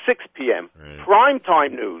 it was 6 p.m. Right. Prime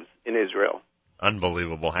time news in Israel.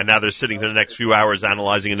 Unbelievable. And now they're sitting for the next few hours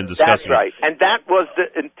analyzing it and discussing That's right. And that was the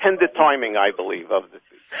intended timing, I believe, of the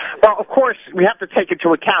speech. Well, of course, we have to take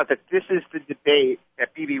into account that this is the debate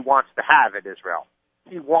that Bibi wants to have in Israel.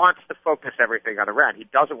 He wants to focus everything on Iran. He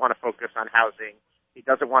doesn't want to focus on housing. He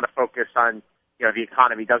doesn't want to focus on the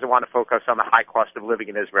economy. He doesn't want to focus on the high cost of living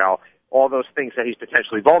in Israel, all those things that he's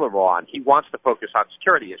potentially vulnerable on. He wants to focus on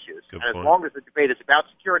security issues. Good and point. As long as the debate is about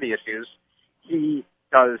security issues, he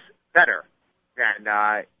does better. And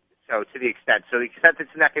to the extent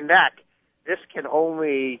it's neck and neck, this can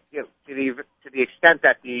only, to the extent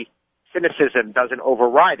that the cynicism doesn't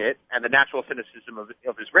override it, and the natural cynicism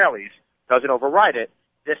of Israelis doesn't override it,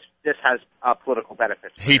 this has political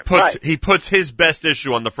benefits. He puts his best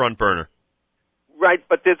issue on the front burner. Right,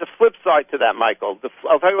 but there's a flip side to that, Michael.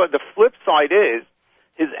 I'll tell you what, the flip side is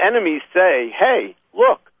his enemies say, hey,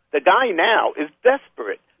 look, the guy now is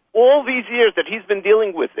desperate. All these years that he's been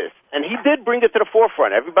dealing with this, and he did bring it to the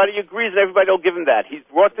forefront. Everybody agrees and everybody will give him that. He's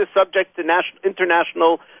brought this subject to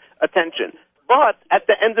international attention. But at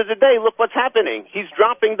the end of the day, look what's happening. He's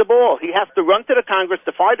dropping the ball. He has to run to the Congress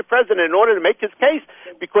to fire the president in order to make his case,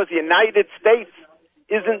 because the United States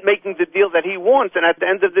isn't making the deal that he wants. And at the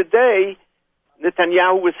end of the day,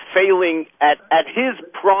 Netanyahu is failing at his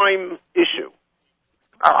prime issue.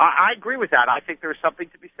 I agree with that. I think there's something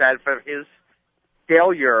to be said for his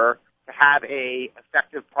failure to have a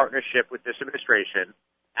effective partnership with this administration,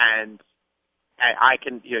 and I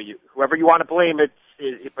can, whoever you want to blame,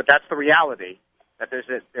 but that's the reality, that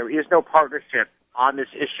there is no partnership on this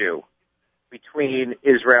issue between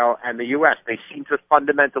Israel and the U.S. They seem to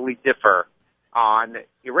fundamentally differ on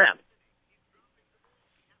Iran.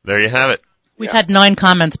 There you have it. We've had 9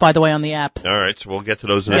 comments, by the way, on the app. All right, so we'll get to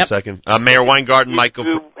those in a second. Mayor Weingarten, Michael.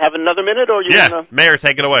 You have another minute, or Mayor,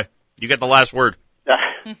 take it away. You get the last word.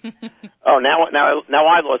 Oh, now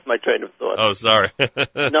I lost my train of thought. Oh, sorry.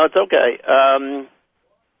 No, it's okay.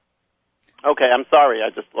 Okay, I'm sorry. I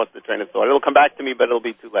just lost the train of thought. It'll come back to me, but it'll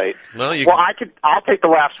be too late. Well, I'll take the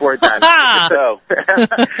last word then.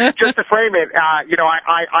 Just to frame it,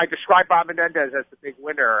 I described Bob Menendez as the big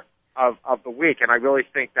winner of the week, and I really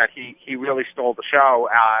think that he really stole the show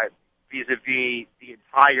vis-a-vis the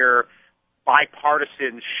entire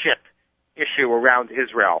bipartisanship issue around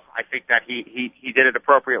Israel. I think that he did it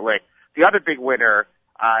appropriately. The other big winner,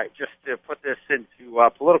 just to put this into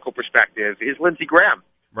political perspective, is Lindsey Graham.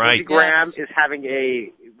 Right. Lindsey Graham is having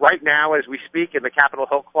right now as we speak in the Capitol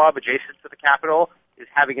Hill Club, adjacent to the Capitol, is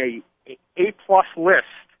having a A-plus list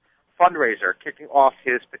fundraiser kicking off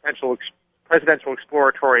his potential presidential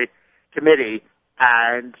exploratory committee,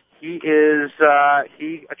 and he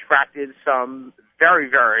attracted some very,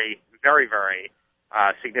 very, very, very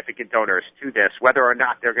significant donors to this, whether or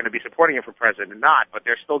not they're going to be supporting him for president or not, but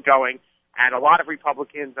they're still going, and a lot of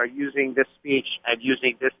Republicans are using this speech and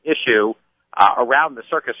using this issue around the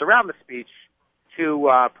circus, around the speech, to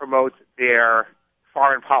promote their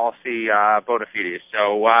foreign policy bona fides.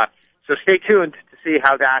 So stay tuned to see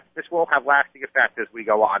how this will have lasting effect as we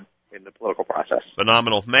go on in the political process.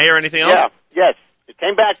 Phenomenal. Mayor, anything else? Yeah, yes. It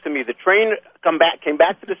came back to me. The train came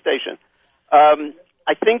back to the station.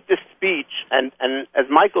 I think this speech, and as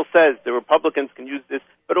Michael says, the Republicans can use this,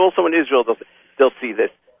 but also in Israel they'll see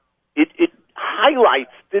this. It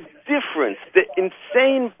highlights the difference, the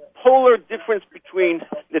insane polar difference between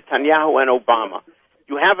Netanyahu and Obama.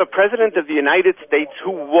 You have a president of the United States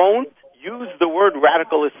who won't use the word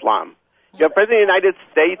radical Islam. You have a president of the United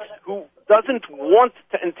States who doesn't want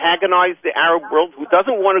to antagonize the Arab world, who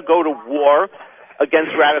doesn't want to go to war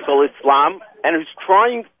against radical Islam, and who's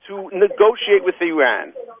trying to negotiate with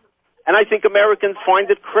Iran. And I think Americans find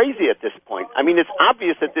it crazy at this point. I mean, it's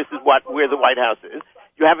obvious that this is where the White House is.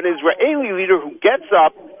 You have an Israeli leader who gets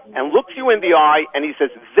up and looks you in the eye and he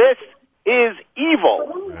says, this is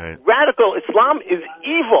evil. Right. Radical Islam is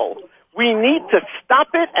evil. We need to stop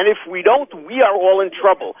it, and if we don't, we are all in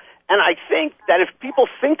trouble. And I think that if people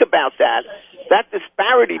think about that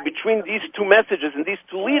disparity between these two messages and these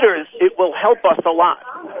two leaders, it will help us a lot.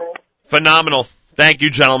 Phenomenal. Thank you,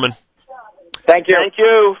 gentlemen. Thank you. Thank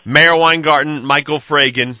you. Mayor Weingarten, Michael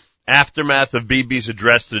Fragin, aftermath of Bibi's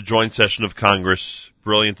address to the joint session of Congress.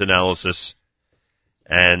 Brilliant analysis.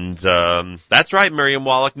 And that's right, Miriam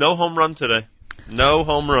Wallach. No home run today. No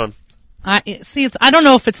home run. I don't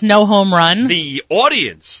know if it's no home run. The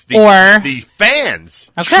audience, or the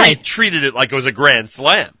fans, okay, treated it like it was a grand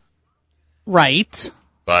slam. Right.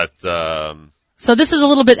 But so this is a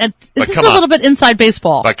little bit. This is a little bit inside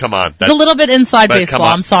baseball. But come on, it's a little bit inside baseball.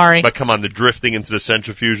 I'm sorry. But come on, the drifting into the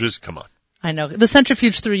centrifuges. Come on. I know the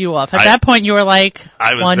centrifuge threw you off. At that point, you were like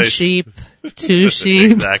one sheep, two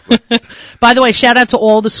sheep. Exactly. By the way, shout out to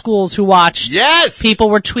all the schools who watched. Yes. People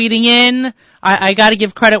were tweeting in. I got to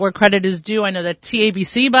give credit where credit is due. I know that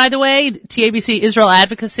TABC, by the way, TABC Israel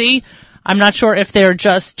Advocacy. I'm not sure if they're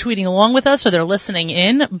just tweeting along with us or they're listening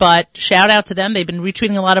in, but shout out to them. They've been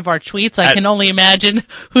retweeting a lot of our tweets. I can only imagine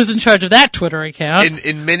who's in charge of that Twitter account.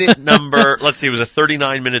 In minute number, let's see, it was a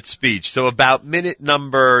 39-minute speech. So about minute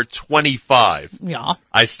number 25, yeah,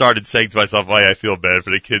 I started saying to myself, "Why I feel bad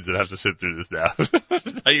for the kids that have to sit through this now."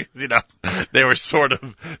 They were sort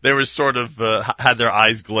of had their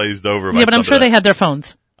eyes glazed over. Yeah, but I'm sure they had their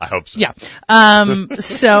phones. I hope so. Yeah.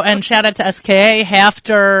 And shout out to SKA,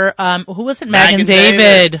 Hafter, who was it? Mag and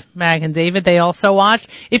David. Mag and David, they also watched.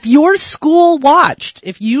 If your school watched,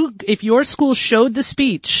 if your school showed the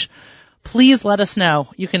speech, please let us know.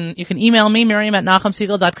 You can email me, Miriam at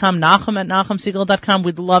NachumSegal.com, Nachum at NachumSegal.com.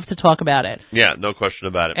 We'd love to talk about it. Yeah, no question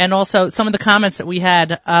about it. And also some of the comments that we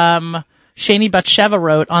had, Shani Batsheva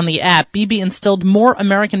wrote on the app, Bibi instilled more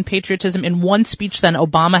American patriotism in one speech than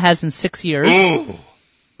Obama has in 6 years. Ooh.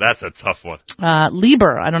 That's a tough one.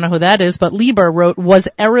 Lieber, I don't know who that is, but Lieber wrote, was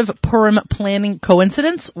Erev Purim planning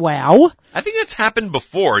coincidence? Wow. I think that's happened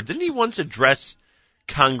before. Didn't he once address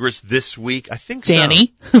Congress this week? I think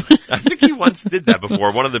Danny. So. I think he once did that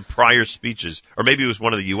before, one of the prior speeches, or maybe it was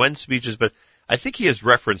one of the UN speeches, but I think he has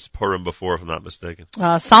referenced Purim before, if I'm not mistaken.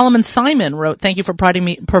 Solomon Simon wrote, thank you for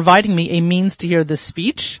providing me a means to hear this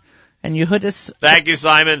speech. And Yehudis. Thank you,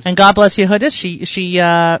 Simon. And God bless Yehudis. She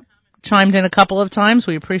chimed in a couple of times.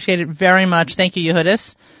 We appreciate it very much. Thank you,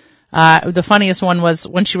 Yehudis. The funniest one was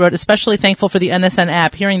when she wrote, especially thankful for the NSN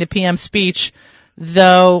app, hearing the PM speech,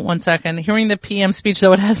 though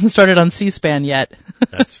it hasn't started on C-SPAN yet.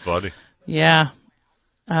 That's funny. Yeah.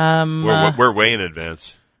 We're way in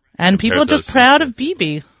advance. And people are just proud of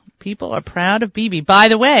Bibi. People are proud of Bibi. By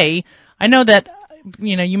the way, I know that,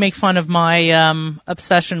 you make fun of my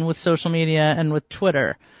obsession with social media and with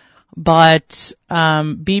Twitter. But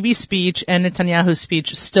Bibi's speech and Netanyahu's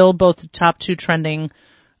speech still both the top two trending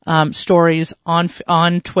stories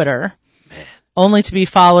on Twitter, only to be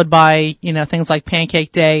followed by things like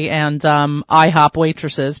Pancake Day and IHOP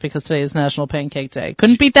waitresses, because today is National Pancake Day.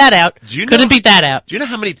 Couldn't beat that out. Do you know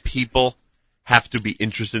how many people have to be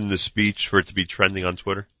interested in the speech for it to be trending on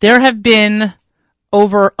Twitter? There have been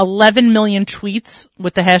over 11 million tweets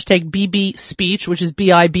with the hashtag BB speech, which is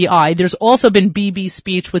BIBI. There's also been BB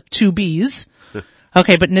speech with two Bs.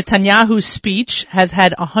 Okay, but Netanyahu's speech has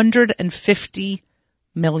had 150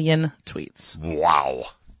 million tweets. Wow.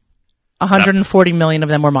 140 million of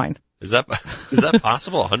them were mine. Is that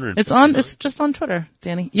possible? 150 It's just on Twitter,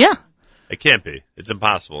 Danny. Yeah. It can't be. It's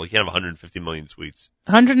impossible. You can't have 150 million tweets.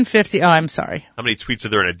 150. Oh, I'm sorry. How many tweets are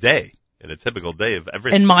there in a day? In a typical day of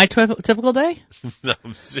everything? In my typical day? No,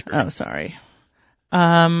 I'm serious. Oh, sorry.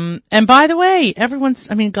 And by the way,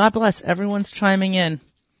 God bless, everyone's chiming in.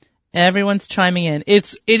 Everyone's chiming in.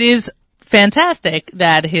 It is fantastic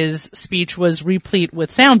that his speech was replete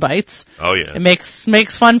with sound bites. Oh yeah. It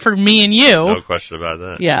makes fun for me and you. No question about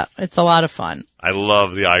that. Yeah, it's a lot of fun. I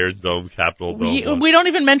love the Iron Dome, Capitol Dome. We don't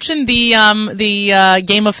even mention the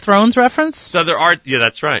Game of Thrones reference. So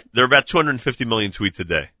that's right. There are about 250 million tweets a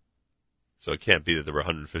day. So it can't be that there were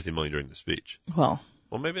 150 million during the speech. Well,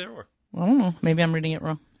 maybe there were. I don't know. Maybe I'm reading it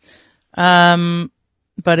wrong.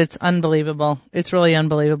 But it's unbelievable. It's really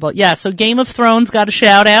unbelievable. Yeah, so Game of Thrones got a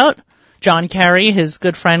shout out. John Kerry, his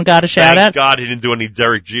good friend, got a shout out. Thank God he didn't do any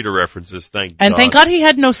Derek Jeter references. Thank God he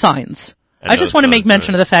had no signs. I just want to make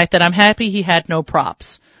mention of the fact that I'm happy he had no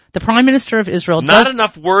props. The Prime Minister of Israel Not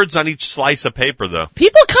enough words on each slice of paper, though.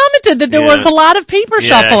 People commented that there was a lot of paper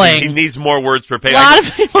shuffling. He needs more words per paper. A lot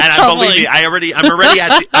of paper shuffling. Believe me,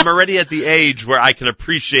 I'm already at the age where I can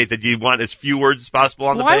appreciate that you want as few words as possible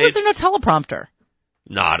on the page. Why was there no teleprompter?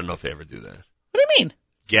 No, I don't know if they ever do that. What do you mean?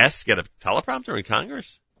 Guests get a teleprompter in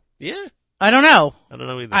Congress? Yeah. I don't know. I don't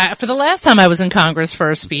know either. For the last time I was in Congress for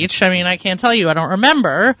a speech, I can't tell you. I don't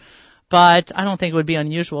remember. But I don't think it would be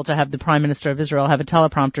unusual to have the Prime Minister of Israel have a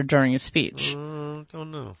teleprompter during a speech.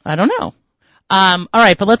 Don't know. I don't know. All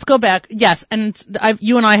right, but let's go back. Yes, and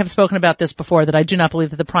you and I have spoken about this before, that I do not believe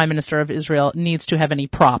that the Prime Minister of Israel needs to have any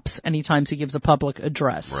props anytime he gives a public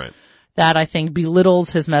address. Right. That, I think,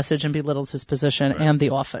 belittles his message and belittles his position and the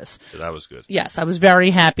office. So that was good. Yes, I was very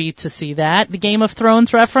happy to see that. The Game of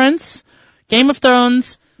Thrones reference. Game of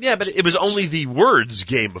Thrones. Yeah, but it was only the words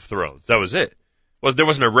Game of Thrones. That was it. Well, there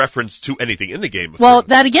wasn't a reference to anything in the Game of Thrones. Well,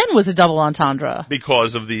 that again was a double entendre.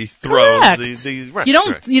 Because of the thrones. Right,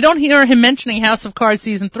 you don't hear him mentioning House of Cards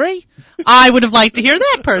season 3. I would have liked to hear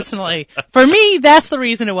that personally. For me, that's the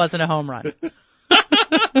reason it wasn't a home run.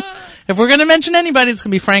 If we're going to mention anybody, it's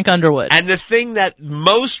going to be Frank Underwood. And the thing that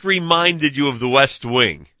most reminded you of the West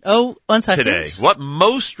Wing. Oh, 1 second. Today. What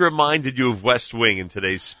most reminded you of West Wing in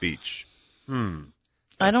today's speech?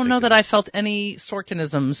 I don't know that I felt any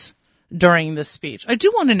Sorkinisms during this speech. I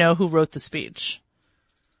do want to know who wrote the speech.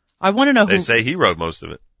 I want to know who. They say he wrote most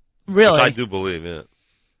of it. Really? Which I do believe, yeah.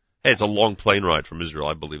 Hey, it's a long plane ride from Israel.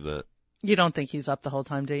 I believe that. You don't think he's up the whole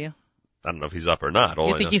time, do you? I don't know if he's up or not.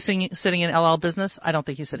 You think he's sitting in LL Business? I don't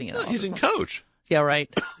think he's sitting in LL Business. He's in Coach. Yeah,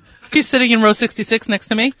 right. He's sitting in row 66 next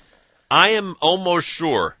to me. I am almost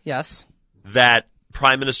sure. Yes. That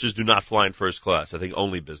prime ministers do not fly in first class. I think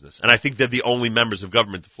only business. And I think they're the only members of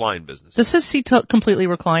government to fly in business. Does his seat completely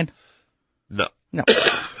recline? No.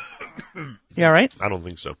 You all right? I don't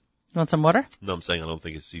think so. You want some water? No, I'm saying I don't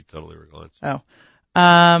think his seat totally reclines. Oh.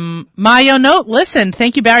 Maya Note, listen,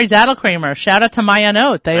 thank you, Barry Daddlekramer. Shout out to Maya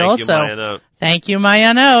Note. Thank you,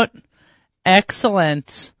 Maya Note.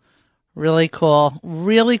 Excellent. Really cool.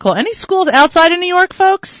 Really cool. Any schools outside of New York,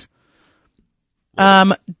 folks?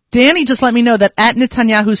 Danny just let me know that at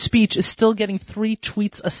Netanyahu's speech is still getting 3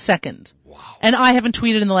 tweets a second. Wow. And I haven't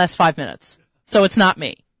tweeted in the last 5 minutes. So it's not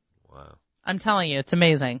me. Wow. I'm telling you, it's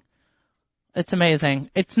amazing. It's amazing.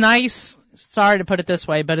 It's nice. Sorry to put it this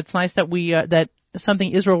way, but it's nice that that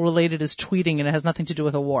something Israel related is tweeting and it has nothing to do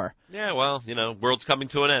with a war. Yeah, well, world's coming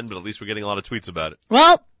to an end, but at least we're getting a lot of tweets about it.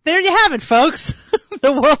 Well, there you have it, folks.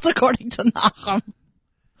 The world's according to Nachum.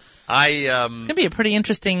 It's going to be a pretty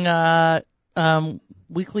interesting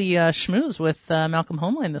weekly schmooze with Malcolm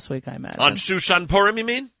Homeland this week, I imagine. On Shushan Purim, you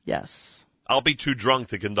mean? Yes. I'll be too drunk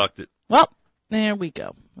to conduct it. Well, there we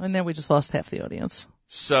go. And then we just lost half the audience.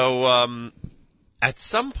 So, at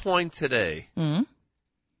some point today, mm-hmm.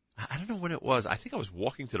 I don't know when it was. I think I was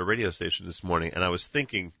walking to the radio station this morning, and I was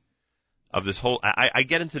thinking of this whole. I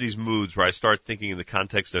get into these moods where I start thinking in the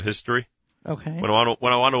context of history. Okay. When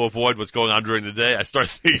I want to avoid what's going on during the day, I start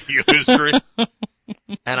thinking of history.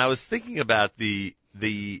 And I was thinking about the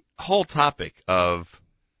whole topic of,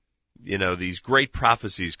 these great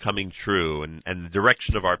prophecies coming true and the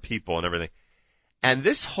direction of our people and everything. And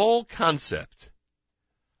this whole concept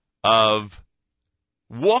of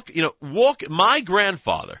my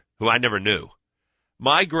grandfather, who I never knew,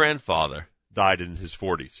 my grandfather died in his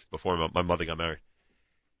 40s before my mother got married.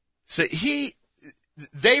 So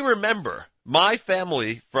they remember, my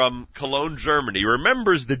family from Cologne, Germany,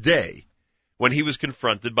 remembers the day when he was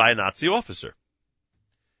confronted by a Nazi officer.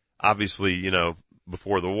 Obviously,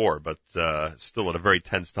 before the war, but still at a very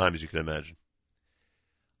tense time, as you can imagine.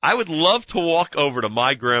 I would love to walk over to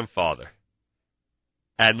my grandfather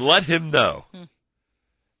and let him know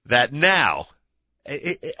that now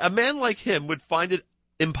a man like him would find it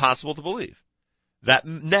impossible to believe that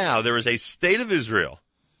now there is a state of Israel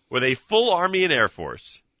with a full army and air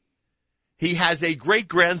force. He has a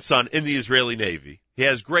great-grandson in the Israeli Navy. He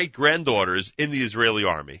has great-granddaughters in the Israeli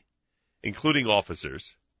Army, including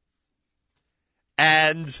officers.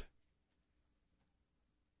 And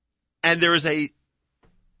there is a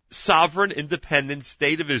sovereign, independent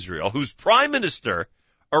state of Israel whose prime minister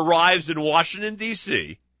arrives in Washington,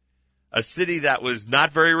 D.C., a city that was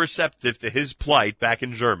not very receptive to his plight back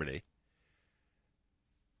in Germany.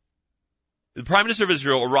 The prime minister of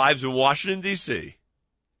Israel arrives in Washington, D.C.,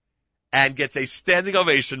 and gets a standing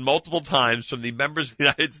ovation multiple times from the members of the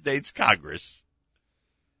United States Congress,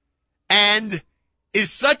 and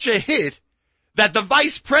is such a hit that the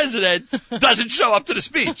vice president doesn't show up to the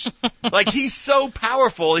speech. Like, he's so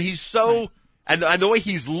powerful, he's so, and the way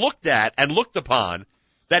he's looked at and looked upon,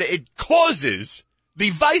 that it causes the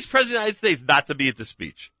vice president of the United States not to be at the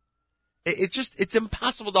speech. It's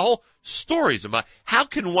impossible. The whole story's about, how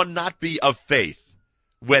can one not be of faith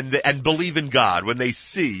and believe in God when they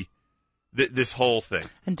see this whole thing?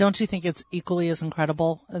 And don't you think it's equally as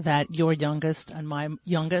incredible that your youngest and my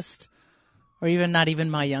youngest, or even not even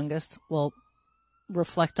my youngest, will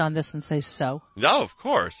reflect on this and say so? No, of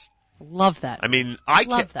course. Love that. I mean,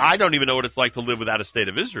 I don't even know what it's like to live without a state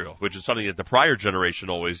of Israel, which is something that the prior generation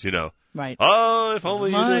always, Right. Oh, if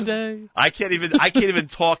only my you day. I can't even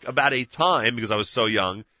talk about a time, because I was so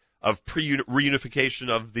young, of reunification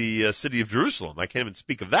of the city of Jerusalem. I can't even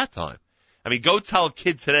speak of that time. I mean, go tell a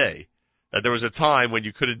kid today that there was a time when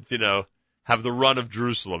you couldn't, have the run of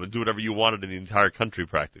Jerusalem and do whatever you wanted in the entire country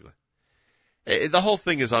practically. The whole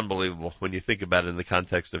thing is unbelievable when you think about it in the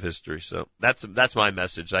context of history. So that's my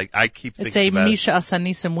message. I keep thinking about it. It's a Misha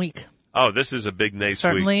Asanisim week. Oh, this is a big Nace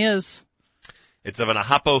week. Certainly is. It's of an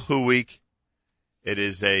Ahapohu week. It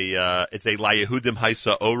is it's a La Yehudim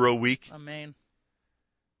Haisa Oro week. Amen.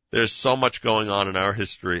 There's so much going on in our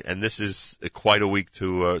history, and this is quite a week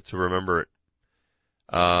to remember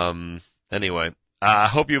it. Anyway, I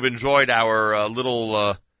hope you've enjoyed our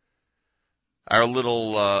little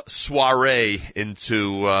soiree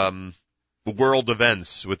into world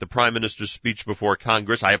events with the Prime Minister's speech before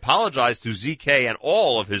Congress. I apologize to ZK and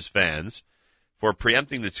all of his fans for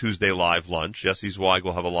preempting the Tuesday live lunch. Yossi Zweig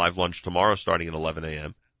will have a live lunch tomorrow starting at 11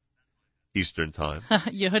 a.m. Eastern Time.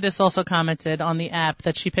 Yehudis also commented on the app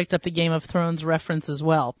that she picked up the Game of Thrones reference as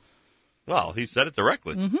well. Well, he said it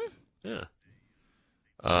directly. Mm-hmm. Yeah.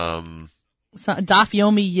 So Daf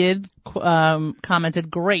Yomi Yid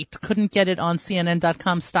commented, great. Couldn't get it on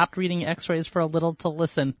CNN.com. Stopped reading X-rays for a little to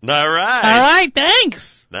listen. All right. All right.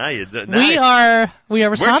 Thanks. We are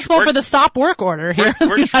responsible for the stop work order here in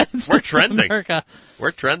the United States trending. of America.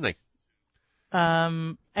 We're trending.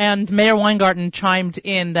 And Mayor Weingarten chimed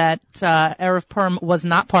in that Erev Purim was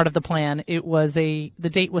not part of the plan. It was the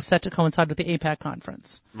date was set to coincide with the AIPAC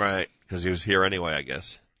conference. Right, because he was here anyway, I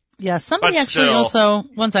guess. Yeah, somebody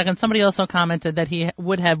somebody also commented that he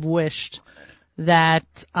would have wished that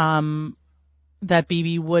that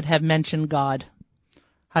Bibi would have mentioned God,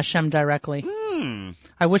 Hashem, directly.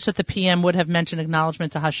 I wish that the PM would have mentioned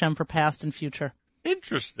acknowledgement to Hashem for past and future.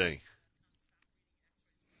 Interesting.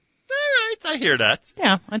 All right, I hear that.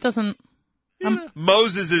 Yeah, it doesn't.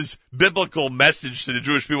 Moses' biblical message to the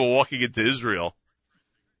Jewish people walking into Israel,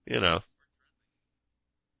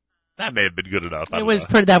 that may have been good enough. That was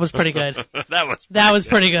pretty good. That was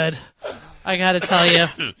pretty good. I got to tell you.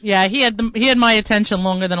 Yeah, he had my attention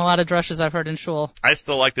longer than a lot of drushes I've heard in shul. I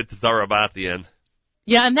still liked the Tatar Rabba at the end.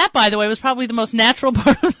 Yeah, and that, by the way, was probably the most natural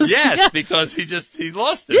part of the Yes, because he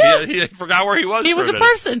lost it. Yeah. He forgot where he was. He was a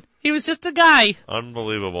person. He was just a guy.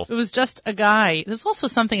 Unbelievable. It was just a guy. There's also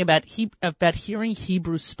something about hearing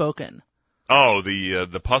Hebrew spoken. Oh, the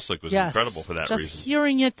pasuk was incredible for that reason. Just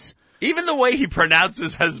hearing it. Even the way he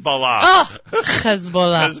pronounces Hezbollah. Oh,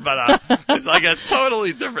 Hezbollah. Hezbollah. It's like a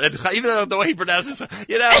totally different, even though the way he pronounces, And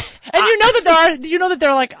you know that there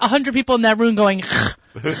are like 100 people in that room going,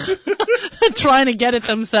 trying to get it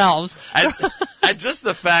themselves. And just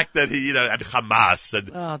the fact that he, and Hamas, and,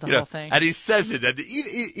 whole thing. And he says it, and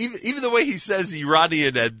even the way he says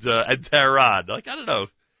Iranian and Tehran, like, I don't know.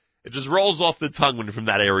 It just rolls off the tongue when from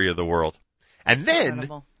that area of the world. And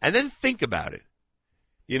then think about it.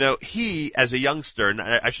 He, as a youngster, and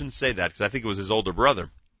I shouldn't say that because I think it was his older brother.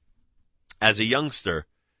 As a youngster,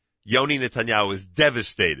 Yoni Netanyahu was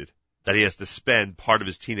devastated that he has to spend part of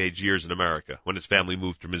his teenage years in America when his family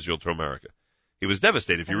moved from Israel to America. He was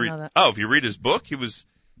devastated. If you read his book, he was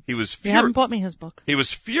furious. You haven't bought me his book. He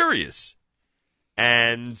was furious.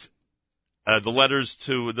 And the letters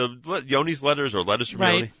to Yoni's letters or letters from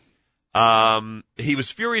Yoni. He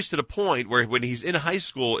was furious to the point where when he's in high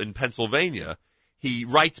school in Pennsylvania, he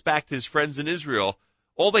writes back to his friends in Israel,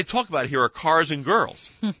 all they talk about here are cars and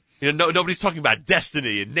girls. Nobody's talking about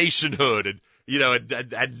destiny and nationhood and,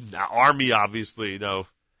 and army, obviously,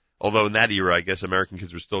 Although in that era, I guess American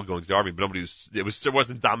kids were still going to the army, but it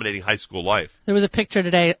wasn't dominating high school life. There was a picture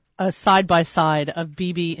today, side by side of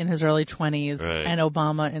Bibi in his early 20s and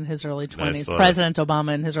Obama in his early 20s. President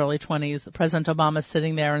Obama in his early 20s. President Obama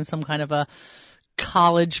sitting there in some kind of a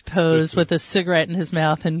college pose with a cigarette in his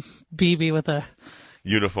mouth, and Bibi with a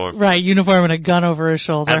uniform. Right, uniform and a gun over his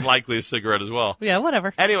shoulder. And likely a cigarette as well. Yeah,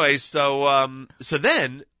 whatever. Anyway, so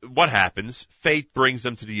then what happens? Fate brings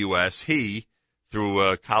them to the U.S. He,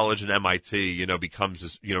 through college and MIT,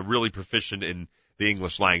 becomes really proficient in the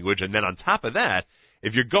English language. And then on top of that,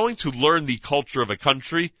 if you're going to learn the culture of a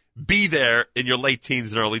country, be there in your late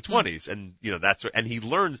teens and early 20s. And, and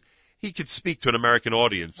he could speak to an American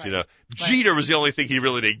audience, Jeter was the only thing he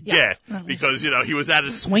really didn't get because, he was out of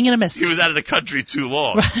swing and a miss. He was out of the country too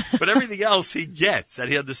long. But everything else he gets,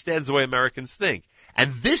 and he understands the way Americans think.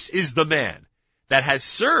 And this is the man that has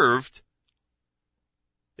served.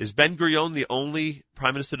 Is Ben-Gurion the only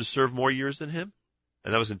prime minister to serve more years than him?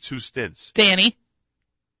 And that was in 2 stints. Danny.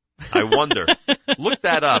 I wonder. Look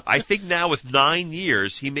that up. I think now with 9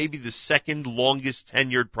 years, he may be the second longest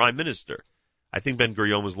tenured prime minister. I think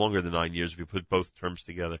Ben-Gurion was longer than 9 years if you put both terms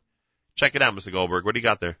together. Check it out, Mr. Goldberg. What do you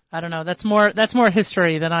got there? I don't know. That's more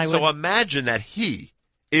history than I would. So imagine that he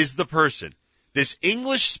is the person, this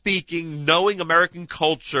English-speaking, knowing American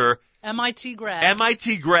culture, MIT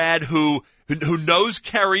grad who knows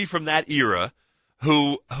Kerry from that era,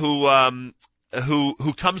 who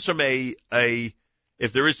comes from a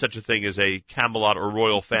if there is such a thing as a Camelot or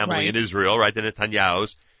royal family in Israel, right? The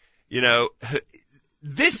Netanyahus,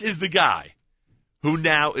 this is the guy who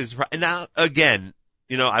now is, and now again,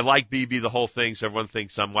 I like Bibi, the whole thing, so everyone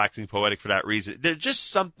thinks I'm waxing poetic for that reason. There's just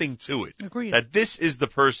something to it. Agreed. That this is the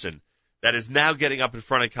person that is now getting up in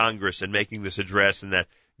front of Congress and making this address, and that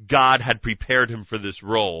God had prepared him for this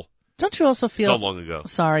role. Don't you also feel so long ago?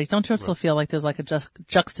 Sorry, don't you also feel like there's like a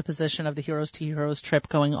juxtaposition of the Heroes to Heroes trip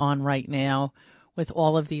going on right now with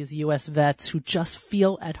all of these U.S. vets who just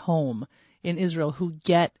feel at home in Israel, who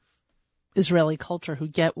get Israeli culture, who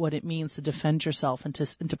get what it means to defend yourself and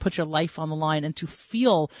to put your life on the line and to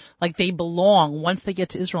feel like they belong once they get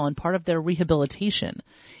to Israel. And part of their rehabilitation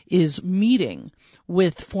is meeting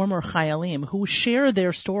with former Chayalim who share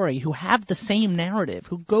their story, who have the same narrative,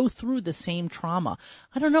 who go through the same trauma.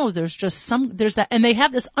 I don't know, there's that, and they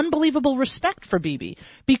have this unbelievable respect for Bibi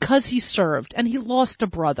because he served and he lost a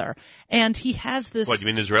brother and he has this. What, you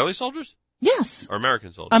mean Israeli soldiers? Yes. Or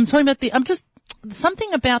American soldiers? I'm talking about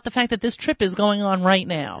something about the fact that this trip is going on right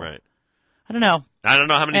now. Right. I don't know. I don't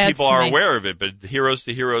know how many people are aware of it, but Heroes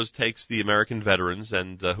to Heroes takes the American veterans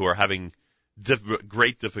and who are having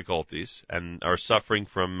great difficulties and are suffering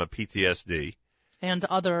from PTSD and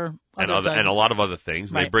other and a lot of other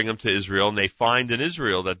things. Right. They bring them to Israel, and they find in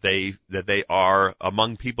Israel that they are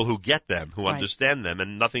among people who get them, who understand them,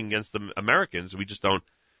 and nothing against the Americans. We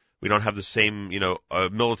don't have the same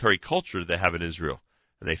military culture they have in Israel.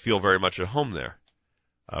 And they feel very much at home there,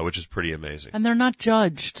 which is pretty amazing. And they're not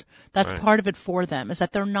judged. That's part of it for them, is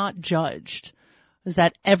that they're not judged. Is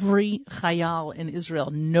that every chayal in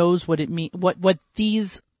Israel knows what it means, what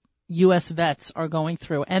these U.S. vets are going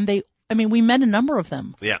through. And we met a number of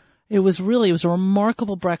them. Yeah. It was a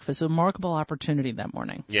remarkable breakfast, a remarkable opportunity that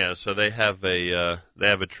morning. Yeah, so they have a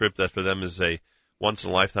trip that for them is a once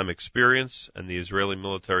in a lifetime experience, and the Israeli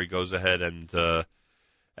military goes ahead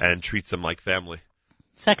and treats them like family.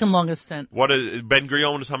 Second longest stint. What is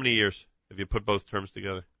Ben-Gurion is how many years if you put both terms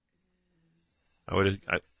together?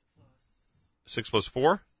 6 plus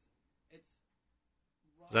 4?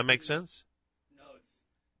 Does that make sense? No,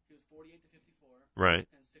 he was 48 to 54. Right. And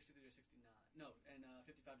 63 to 69. No, and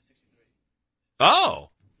 55 to 63. Oh,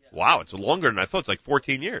 yeah. Wow! It's longer than I thought. It's like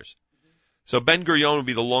 14 years. Mm-hmm. So Ben-Gurion would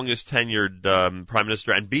be the longest tenured prime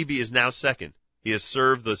minister, and Bibi is now second. He has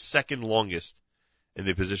served the second longest in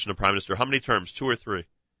the position of prime minister. How many terms? 2 or 3?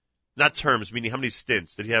 Not terms, meaning how many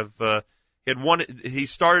stints? Did he have, he had one, he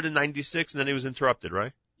started in 96 and then he was interrupted,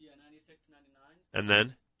 right? Yeah, 96 to 99. And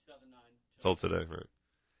then? 2009. Till today, right.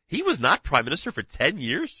 He was not prime minister for 10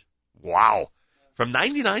 years? Wow. From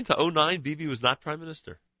 99 to 09, Bibi was not prime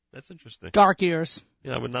minister. That's interesting. Dark years.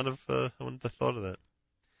 Yeah, I wouldn't have thought of that.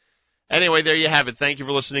 Anyway, there you have it. Thank you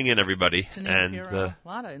for listening in, everybody. And a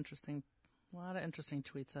lot of interesting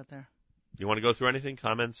tweets out there. You want to go through anything?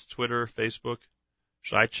 Comments, Twitter, Facebook?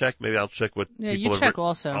 Should I check? Maybe I'll check what Yeah, people you have check written.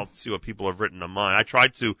 also. I'll see what people have written on mine. I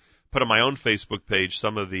tried to put on my own Facebook page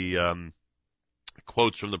some of the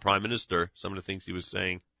quotes from the Prime Minister, some of the things he was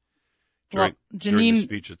saying during the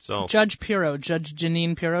speech itself. Judge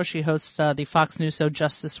Janine Pirro, she hosts the Fox News show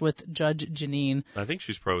Justice with Judge Janine. I think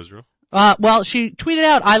she's pro-Israel. Well, she tweeted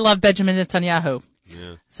out, "I love Benjamin Netanyahu."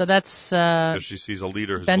 Yeah. So that's because she sees a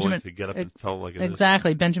leader who's willing to get up and tell like it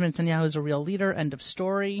exactly. Benjamin Netanyahu is a real leader. End of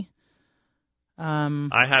story.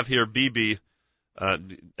 I have here Bibi.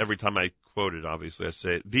 Every time I quote it, obviously I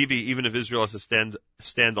say it. Bibi, even if Israel has to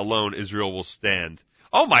stand alone, Israel will stand.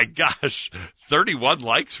 Oh my gosh, 31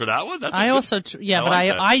 likes for that one. That's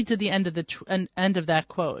I did the end of that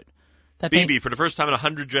quote. Bibi, for the first time in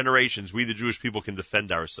 100 generations, we the Jewish people can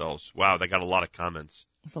defend ourselves. Wow, that got a lot of comments.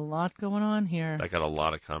 There's a lot going on here. That got a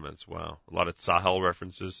lot of comments. Wow, a lot of Tzahel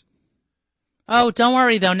references. Oh, don't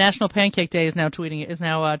worry though. National Pancake Day is now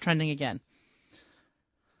trending again.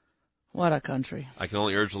 What a country. I can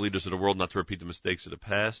only urge the leaders of the world not to repeat the mistakes of the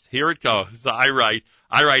past. Here it goes. I write,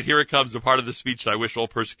 here it comes, the part of the speech that I wish all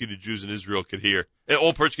persecuted Jews in Israel could hear.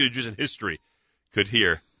 All persecuted Jews in history could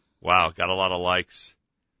hear. Wow, got a lot of likes.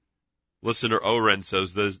 Listener Oren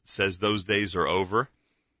says those days are over.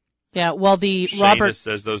 Yeah, well, Shana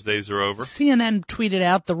says those days are over. CNN tweeted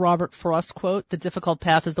out the Robert Frost quote, "The difficult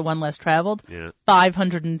path is the one less traveled." Yeah.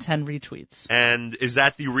 510 retweets. And is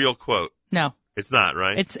that the real quote? No. It's not,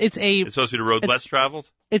 right? It's supposed to be the road less traveled?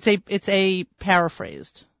 It's a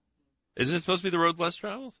paraphrased. Isn't it supposed to be the road less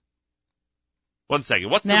traveled? 1 second.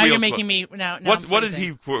 What's now the real you're making me now. What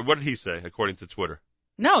did he say according to Twitter?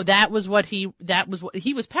 No, that was what he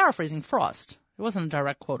was paraphrasing Frost. It wasn't a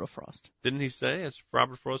direct quote of Frost. Didn't he say, as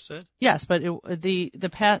Robert Frost said? Yes, but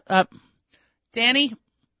Danny?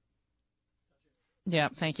 Yeah,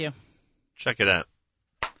 thank you. Check it out.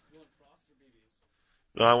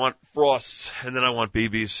 No, I want Frosts, and then I want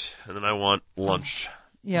BBs, and then I want lunch.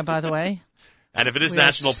 Yeah, by the way. And if it is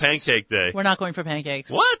National Pancake Day. We're not going for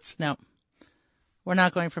pancakes. What? No. We're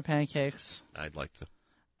not going for pancakes. I'd like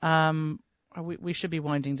to. We should be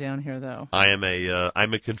winding down here, though. I'm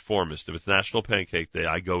a conformist. If it's National Pancake Day,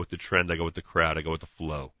 I go with the trend, I go with the crowd, I go with the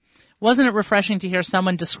flow. Wasn't it refreshing to hear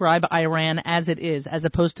someone describe Iran as it is, as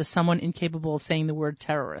opposed to someone incapable of saying the word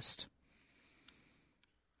terrorist?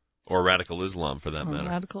 Or radical Islam, for that matter.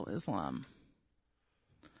 Radical Islam.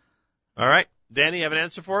 All right. Danny, you have an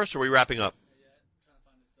answer for us, or are we wrapping up?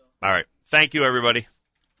 All right. Thank you, everybody.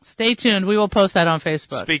 Stay tuned. We will post that on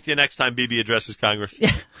Facebook. Speak to you next time BB addresses Congress.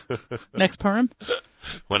 Yeah. Next Purim?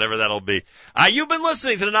 Whenever that'll be. You've been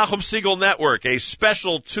listening to the Nachum Segal Network, a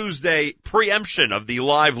special Tuesday preemption of the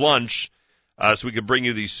live lunch, so we can bring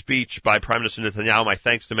you the speech by Prime Minister Netanyahu. My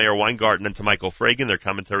thanks to Mayor Weingarten and to Michael Fragin. Their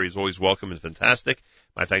commentary is always welcome and fantastic.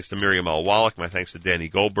 My thanks to Miriam L. Wallach. My thanks to Danny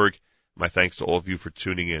Goldberg. My thanks to all of you for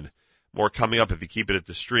tuning in. More coming up if you keep it at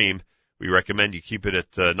the stream. We recommend you keep it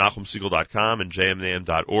at NachumSegal.com and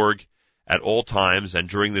jmnam.org at all times. And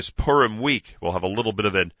during this Purim week, we'll have a little bit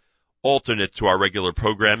of an alternate to our regular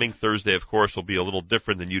programming. Thursday, of course, will be a little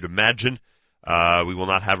different than you'd imagine. We will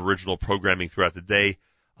not have original programming throughout the day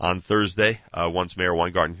on Thursday, once Mayor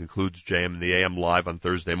Weingarten concludes JM and the AM live on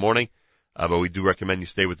Thursday morning. But we do recommend you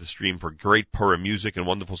stay with the stream for great Purim music and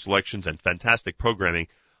wonderful selections and fantastic programming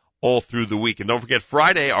all through the week. And don't forget,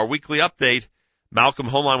 Friday, our weekly update. Malcolm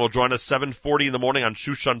Homeline will join us 7:40 in the morning on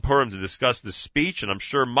Shushan Purim to discuss the speech, and I'm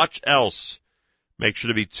sure much else. Make sure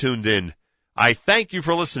to be tuned in. I thank you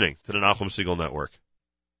for listening to the Nachum Segal Network.